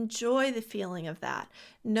like. Enjoy the feeling of that.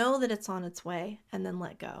 Know that it's on its way, and then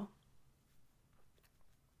let go.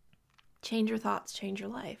 Change your thoughts, change your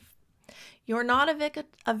life. You're not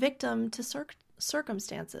a victim to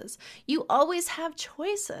circumstances. You always have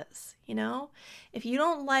choices, If you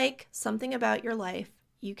don't like something about your life,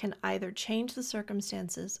 you can either change the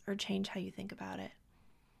circumstances or change how you think about it.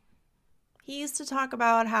 He used to talk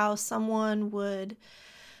about how someone would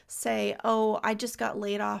say, "Oh, I just got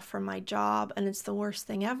laid off from my job and it's the worst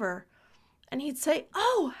thing ever." And he'd say,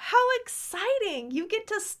 "Oh, how exciting. You get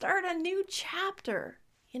to start a new chapter,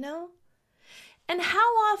 And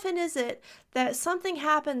how often is it that something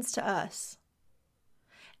happens to us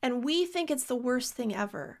and we think it's the worst thing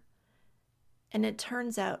ever, and it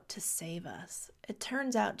turns out to save us? It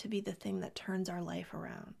turns out to be the thing that turns our life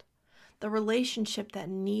around. The relationship that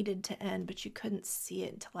needed to end, but you couldn't see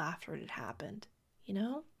it until after it had happened,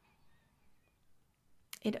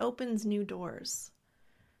 It opens new doors.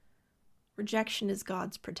 Rejection is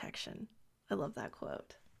God's protection. I love that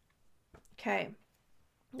quote. Okay.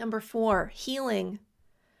 Number 4, healing.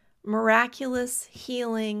 Miraculous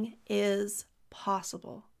healing is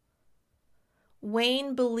possible.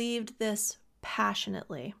 Wayne believed this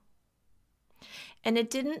passionately. And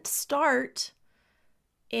it didn't start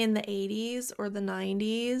in the 80s or the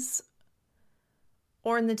 90s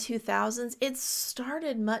or in the 2000s. It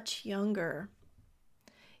started much younger.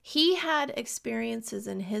 He had experiences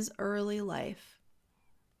in his early life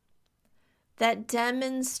that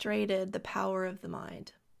demonstrated the power of the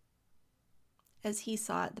mind. As he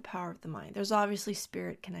saw it, the power of the mind. There's obviously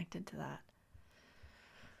spirit connected to that.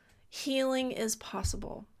 Healing is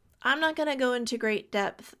possible. I'm not going to go into great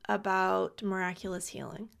depth about miraculous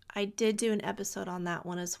healing. I did do an episode on that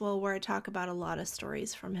one as well, where I talk about a lot of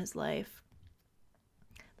stories from his life.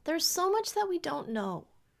 There's so much that we don't know.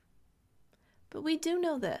 But we do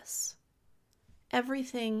know this.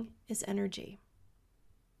 Everything is energy.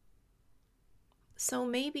 So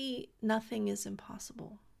maybe nothing is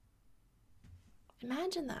impossible.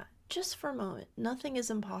 Imagine that, just for a moment. Nothing is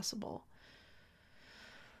impossible.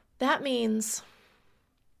 That means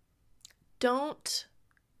don't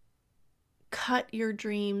cut your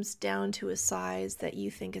dreams down to a size that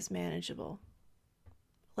you think is manageable.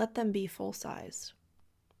 Let them be full-sized.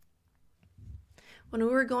 When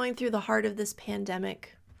we were going through the heart of this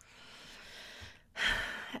pandemic,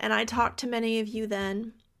 and I talked to many of you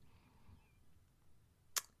then,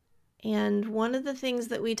 and one of the things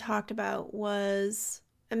that we talked about was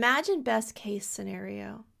imagine best case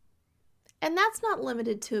scenario. And that's not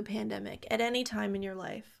limited to a pandemic at any time in your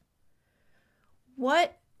life.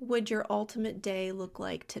 What would your ultimate day look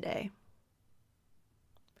like today?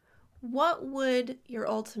 What would your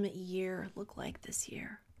ultimate year look like this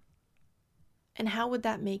year? And how would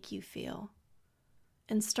that make you feel?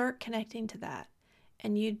 And start connecting to that.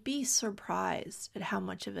 And you'd be surprised at how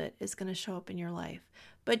much of it is going to show up in your life.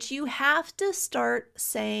 But you have to start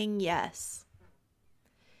saying yes.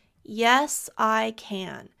 Yes, I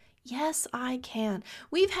can. Yes, I can.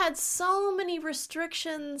 We've had so many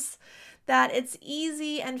restrictions that it's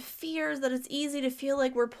easy, and fears that it's easy to feel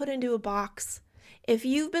like we're put into a box. If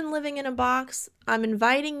you've been living in a box, I'm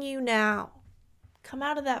inviting you now. Come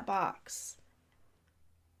out of that box.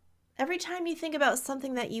 Every time you think about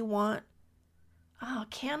something that you want, oh,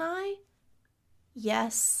 can I?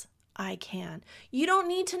 Yes, I can. You don't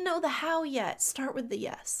need to know the how yet. Start with the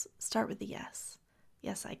yes. Start with the yes.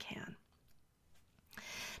 Yes, I can.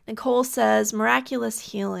 Nicole says, miraculous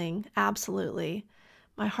healing. Absolutely.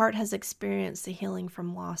 My heart has experienced the healing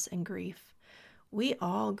from loss and grief. We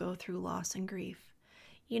all go through loss and grief.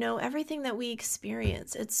 Everything that we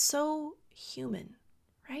experience, it's so human,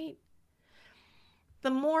 right? The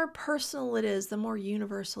more personal it is, the more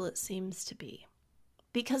universal it seems to be.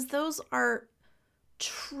 Because those are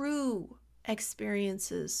true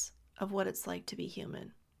experiences of what it's like to be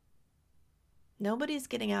human. Nobody's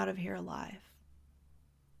getting out of here alive.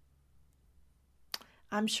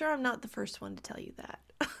 I'm sure I'm not the first one to tell you that.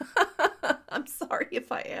 I'm sorry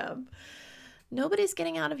if I am. Nobody's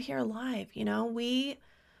getting out of here alive.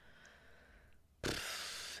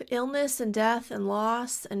 Illness and death and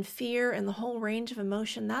loss and fear and the whole range of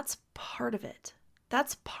emotion, that's part of it.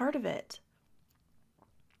 That's part of it.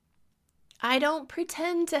 I don't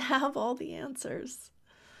pretend to have all the answers.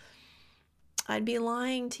 I'd be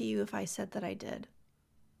lying to you if I said that I did.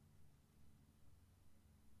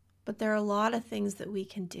 But there are a lot of things that we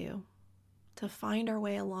can do to find our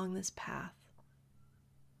way along this path,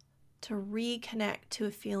 to reconnect to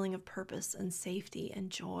a feeling of purpose and safety and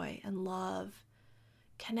joy and love,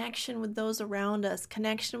 connection with those around us,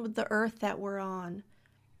 connection with the earth that we're on.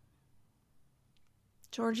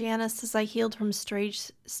 Georgiana says, I healed from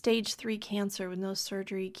stage 3 cancer with no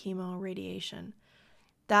surgery, chemo, radiation.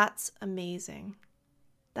 That's amazing.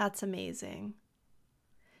 That's amazing.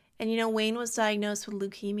 And Wayne was diagnosed with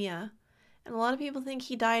leukemia. And a lot of people think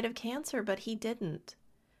he died of cancer, but he didn't.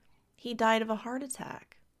 He died of a heart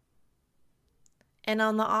attack. And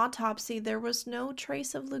on the autopsy, there was no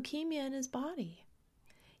trace of leukemia in his body.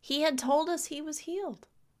 He had told us he was healed.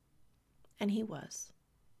 And he was.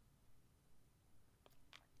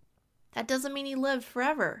 That doesn't mean he lived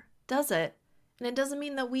forever, does it? And it doesn't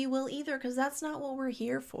mean that we will either, because that's not what we're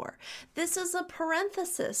here for. This is a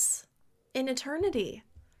parenthesis in eternity.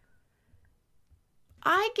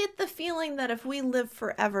 I get the feeling that if we live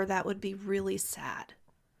forever, that would be really sad.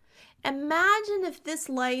 Imagine if this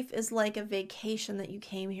life is like a vacation that you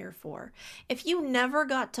came here for. If you never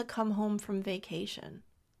got to come home from vacation,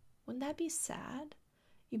 wouldn't that be sad?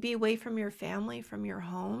 You'd be away from your family, from your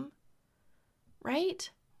home, right?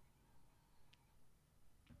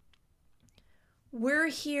 We're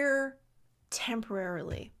here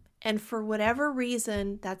temporarily, and for whatever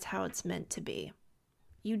reason, that's how it's meant to be.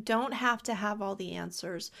 You don't have to have all the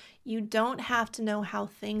answers. You don't have to know how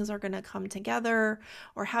things are going to come together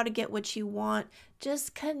or how to get what you want.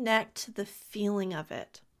 Just connect to the feeling of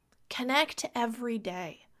it. Connect every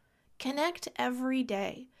day. Connect every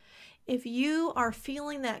day. If you are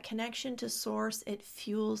feeling that connection to Source, it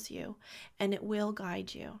fuels you and it will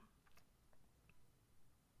guide you.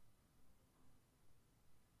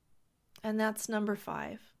 And that's number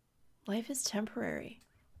 5. Life is temporary.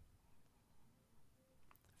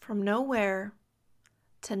 From nowhere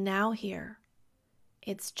to now here,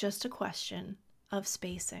 it's just a question of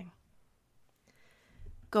spacing.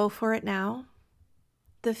 Go for it now.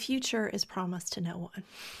 The future is promised to no one.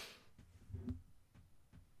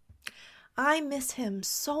 I miss him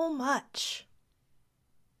so much.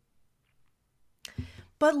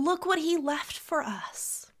 But look what he left for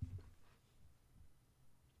us.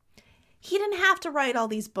 He didn't have to write all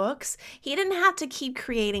these books. He didn't have to keep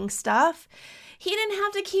creating stuff. He didn't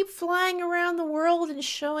have to keep flying around the world and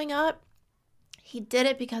showing up. He did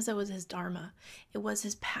it because it was his dharma. It was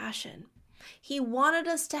his passion. He wanted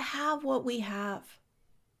us to have what we have.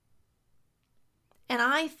 And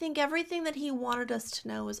I think everything that he wanted us to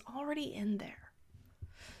know is already in there.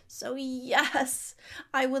 So yes,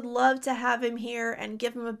 I would love to have him here and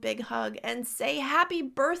give him a big hug and say, happy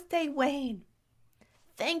birthday, Wayne.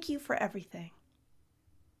 Thank you for everything.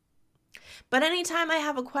 But anytime I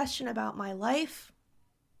have a question about my life,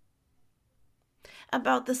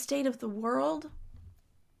 about the state of the world,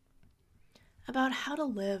 about how to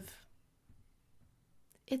live,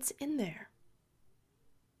 it's in there.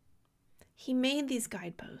 He made these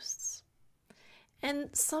guideposts. And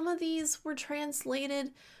some of these were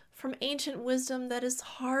translated from ancient wisdom that is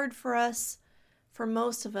hard for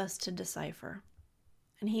most of us to decipher.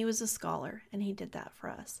 And he was a scholar, and he did that for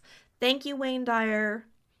us. Thank you, Wayne Dyer.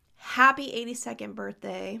 Happy 82nd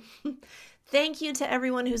birthday. Thank you to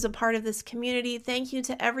everyone who's a part of this community. Thank you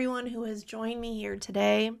to everyone who has joined me here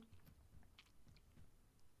today.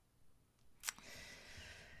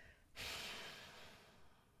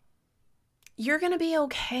 You're going to be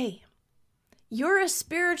okay. You're a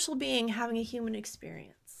spiritual being having a human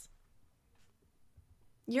experience.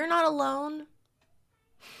 You're not alone.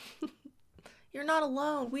 You're not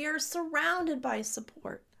alone. We are surrounded by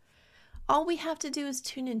support. All we have to do is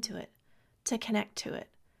tune into it, to connect to it.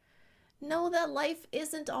 Know that life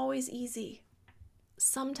isn't always easy.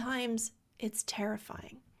 Sometimes it's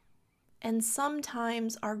terrifying. And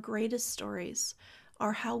sometimes our greatest stories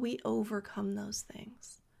are how we overcome those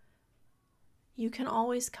things. You can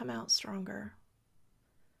always come out stronger.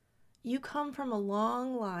 You come from a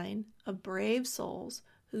long line of brave souls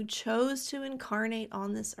who chose to incarnate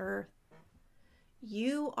on this earth.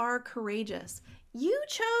 You are courageous. You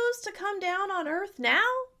chose to come down on earth now?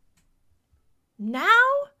 Now?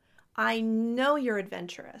 I know you're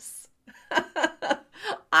adventurous.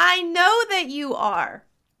 I know that you are.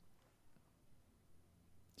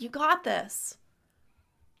 You got this.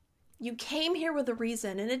 You came here with a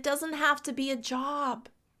reason, and it doesn't have to be a job.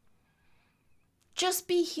 Just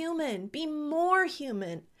be human. Be more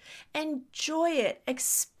human. Enjoy it.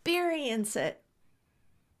 Experience it.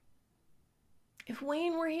 If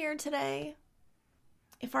Wayne were here today,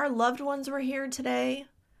 if our loved ones were here today,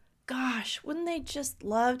 gosh, wouldn't they just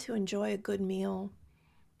love to enjoy a good meal?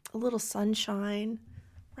 A little sunshine,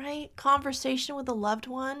 right? Conversation with a loved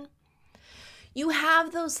one. You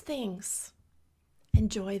have those things.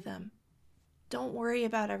 Enjoy them. Don't worry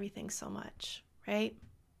about everything so much, right?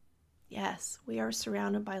 Yes, we are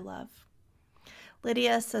surrounded by love.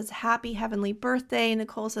 Lydia says, happy heavenly birthday.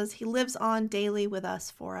 Nicole says, he lives on daily with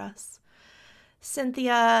us for us.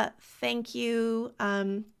 Cynthia, thank you.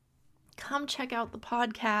 Come check out the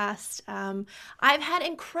podcast. I've had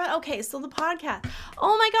okay, so the podcast.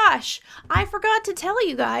 Oh my gosh, I forgot to tell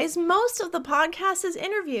you guys, most of the podcast is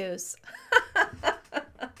interviews.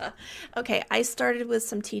 Okay, I started with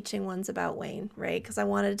some teaching ones about Wayne, right? Because I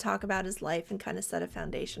wanted to talk about his life and kind of set a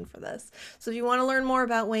foundation for this. So if you want to learn more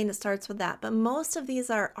about Wayne, it starts with that. But most of these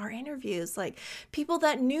are interviews, like people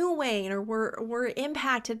that knew Wayne or were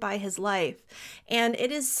impacted by his life. And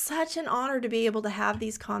it is such an honor to be able to have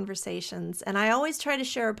these conversations. And I always try to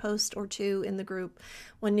share a post or two in the group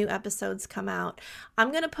when new episodes come out.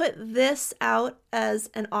 I'm going to put this out as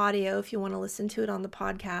an audio if you want to listen to it on the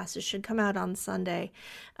podcast. It should come out on Sunday.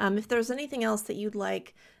 If there's anything else that you'd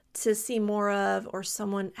like to see more of, or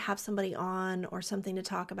have somebody on or something to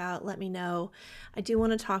talk about, let me know. I do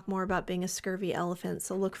want to talk more about being a scurvy elephant,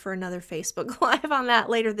 so look for another Facebook Live on that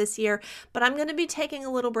later this year. But I'm going to be taking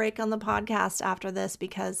a little break on the podcast after this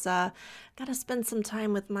because I got to spend some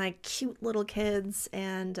time with my cute little kids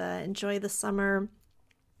and enjoy the summer.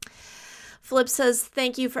 Flip says,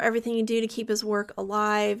 thank you for everything you do to keep his work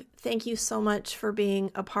alive. Thank you so much for being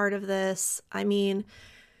a part of this. I mean,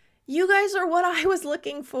 you guys are what I was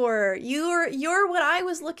looking for. You're what I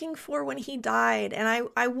was looking for when he died. And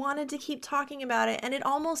I wanted to keep talking about it. And it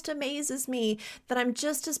almost amazes me that I'm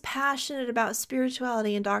just as passionate about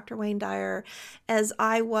spirituality and Dr. Wayne Dyer as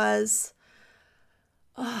I was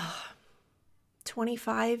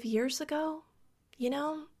 25 years ago,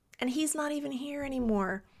 And he's not even here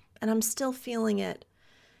anymore. And I'm still feeling it.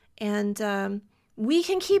 And we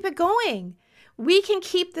can keep it going. We can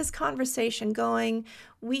keep this conversation going.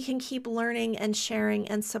 We can keep learning and sharing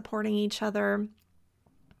and supporting each other.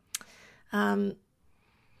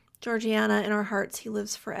 Georgiana, in our hearts, he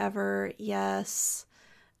lives forever. Yes.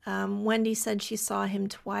 Wendy said she saw him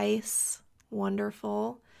twice.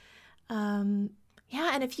 Wonderful. And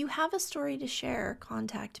if you have a story to share,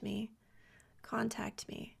 contact me.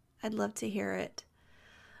 I'd love to hear it.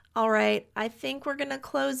 All right, I think we're going to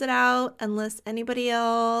close it out unless anybody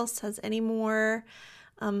else has any more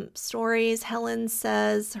stories. Helen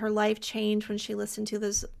says her life changed when she listened to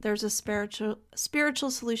this. There's a spiritual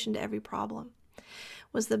solution to every problem.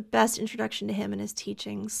 Was the best introduction to him and his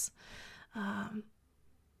teachings.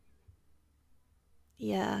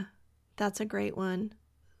 Yeah, that's a great one.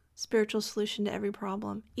 Spiritual solution to every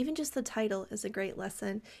problem. Even just the title is a great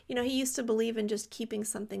lesson. He used to believe in just keeping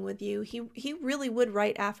something with you. He really would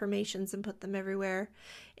write affirmations and put them everywhere,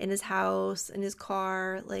 in his house, in his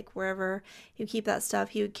car, like wherever he would keep that stuff.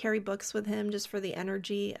 He would carry books with him just for the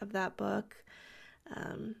energy of that book.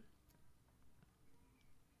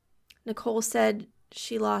 Nicole said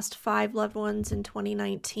she lost 5 loved ones in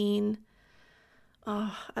 2019.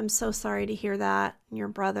 Oh, I'm so sorry to hear that. And your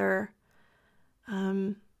brother.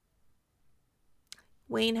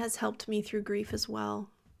 Wayne has helped me through grief as well.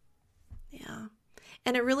 Yeah.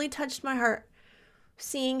 And it really touched my heart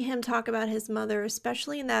seeing him talk about his mother,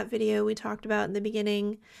 especially in that video we talked about in the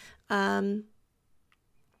beginning, where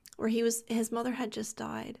his mother had just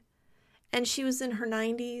died. And she was in her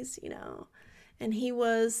 90s, and he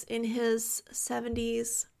was in his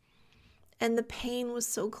 70s. And the pain was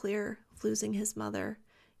so clear of losing his mother,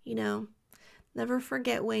 Never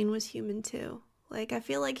forget Wayne was human too. Like, I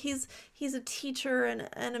feel like he's a teacher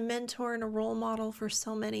and a mentor and a role model for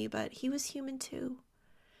so many, but he was human too.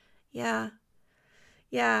 Yeah,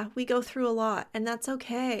 we go through a lot, and that's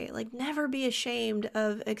okay. Like, never be ashamed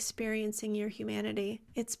of experiencing your humanity.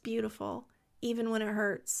 It's beautiful, even when it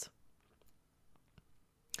hurts.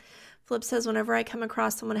 Flip says, whenever I come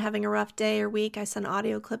across someone having a rough day or week, I send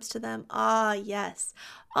audio clips to them. Ah, yes.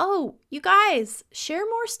 Oh, you guys, share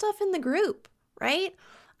more stuff in the group, right?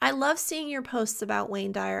 I love seeing your posts about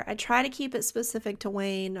Wayne Dyer. I try to keep it specific to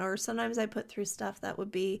Wayne, or sometimes I put through stuff that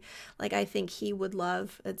would be like I think he would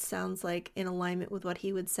love. It sounds like in alignment with what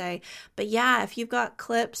he would say. But yeah, if you've got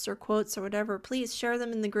clips or quotes or whatever, please share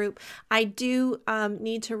them in the group. I do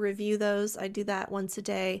need to review those. I do that once a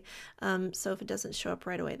day. So if it doesn't show up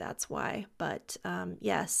right away, that's why. But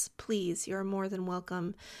yes, please, you're more than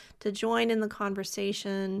welcome to join in the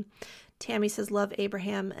conversation. Tammy says, love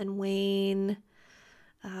Abraham and Wayne.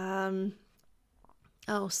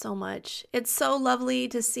 So much. It's so lovely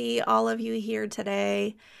to see all of you here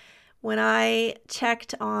today. When I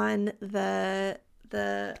checked on the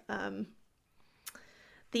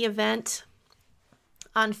event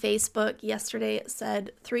on Facebook yesterday, it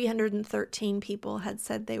said 313 people had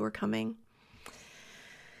said they were coming.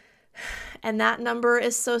 And that number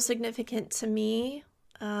is so significant to me.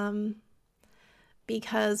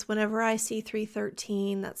 because whenever I see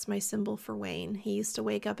 313, that's my symbol for Wayne. He used to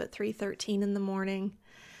wake up at 3:13 in the morning,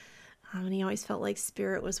 and he always felt like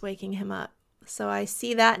Spirit was waking him up. So I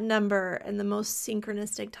see that number in the most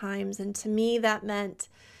synchronistic times, and to me that meant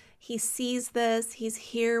he sees this, he's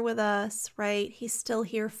here with us, right? He's still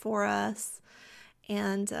here for us,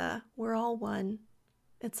 and we're all one.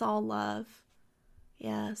 It's all love.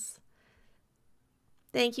 Yes.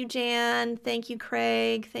 Thank you, Jan. Thank you,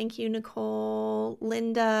 Craig. Thank you, Nicole,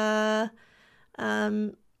 Linda.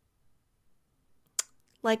 Like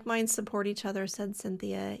minds support each other, said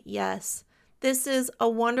Cynthia. Yes. This is a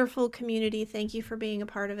wonderful community. Thank you for being a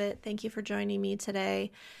part of it. Thank you for joining me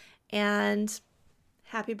today. And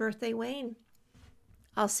happy birthday, Wayne.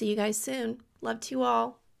 I'll see you guys soon. Love to you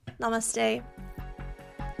all. Namaste.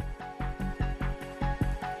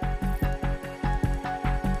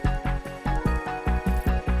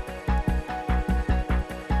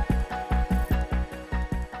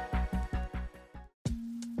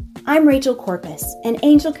 I'm Rachel Corpus, an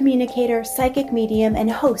angel communicator, psychic medium, and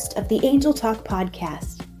host of the Angel Talk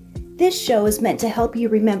podcast. This show is meant to help you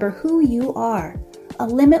remember who you are, a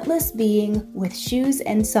limitless being with shoes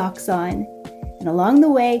and socks on. And along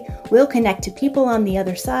the way, we'll connect to people on the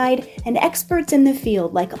other side and experts in the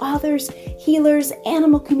field like authors, healers,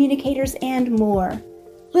 animal communicators, and more.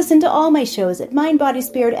 Listen to all my shows at Mind, Body,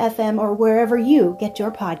 Spirit FM or wherever you get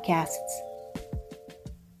your podcasts.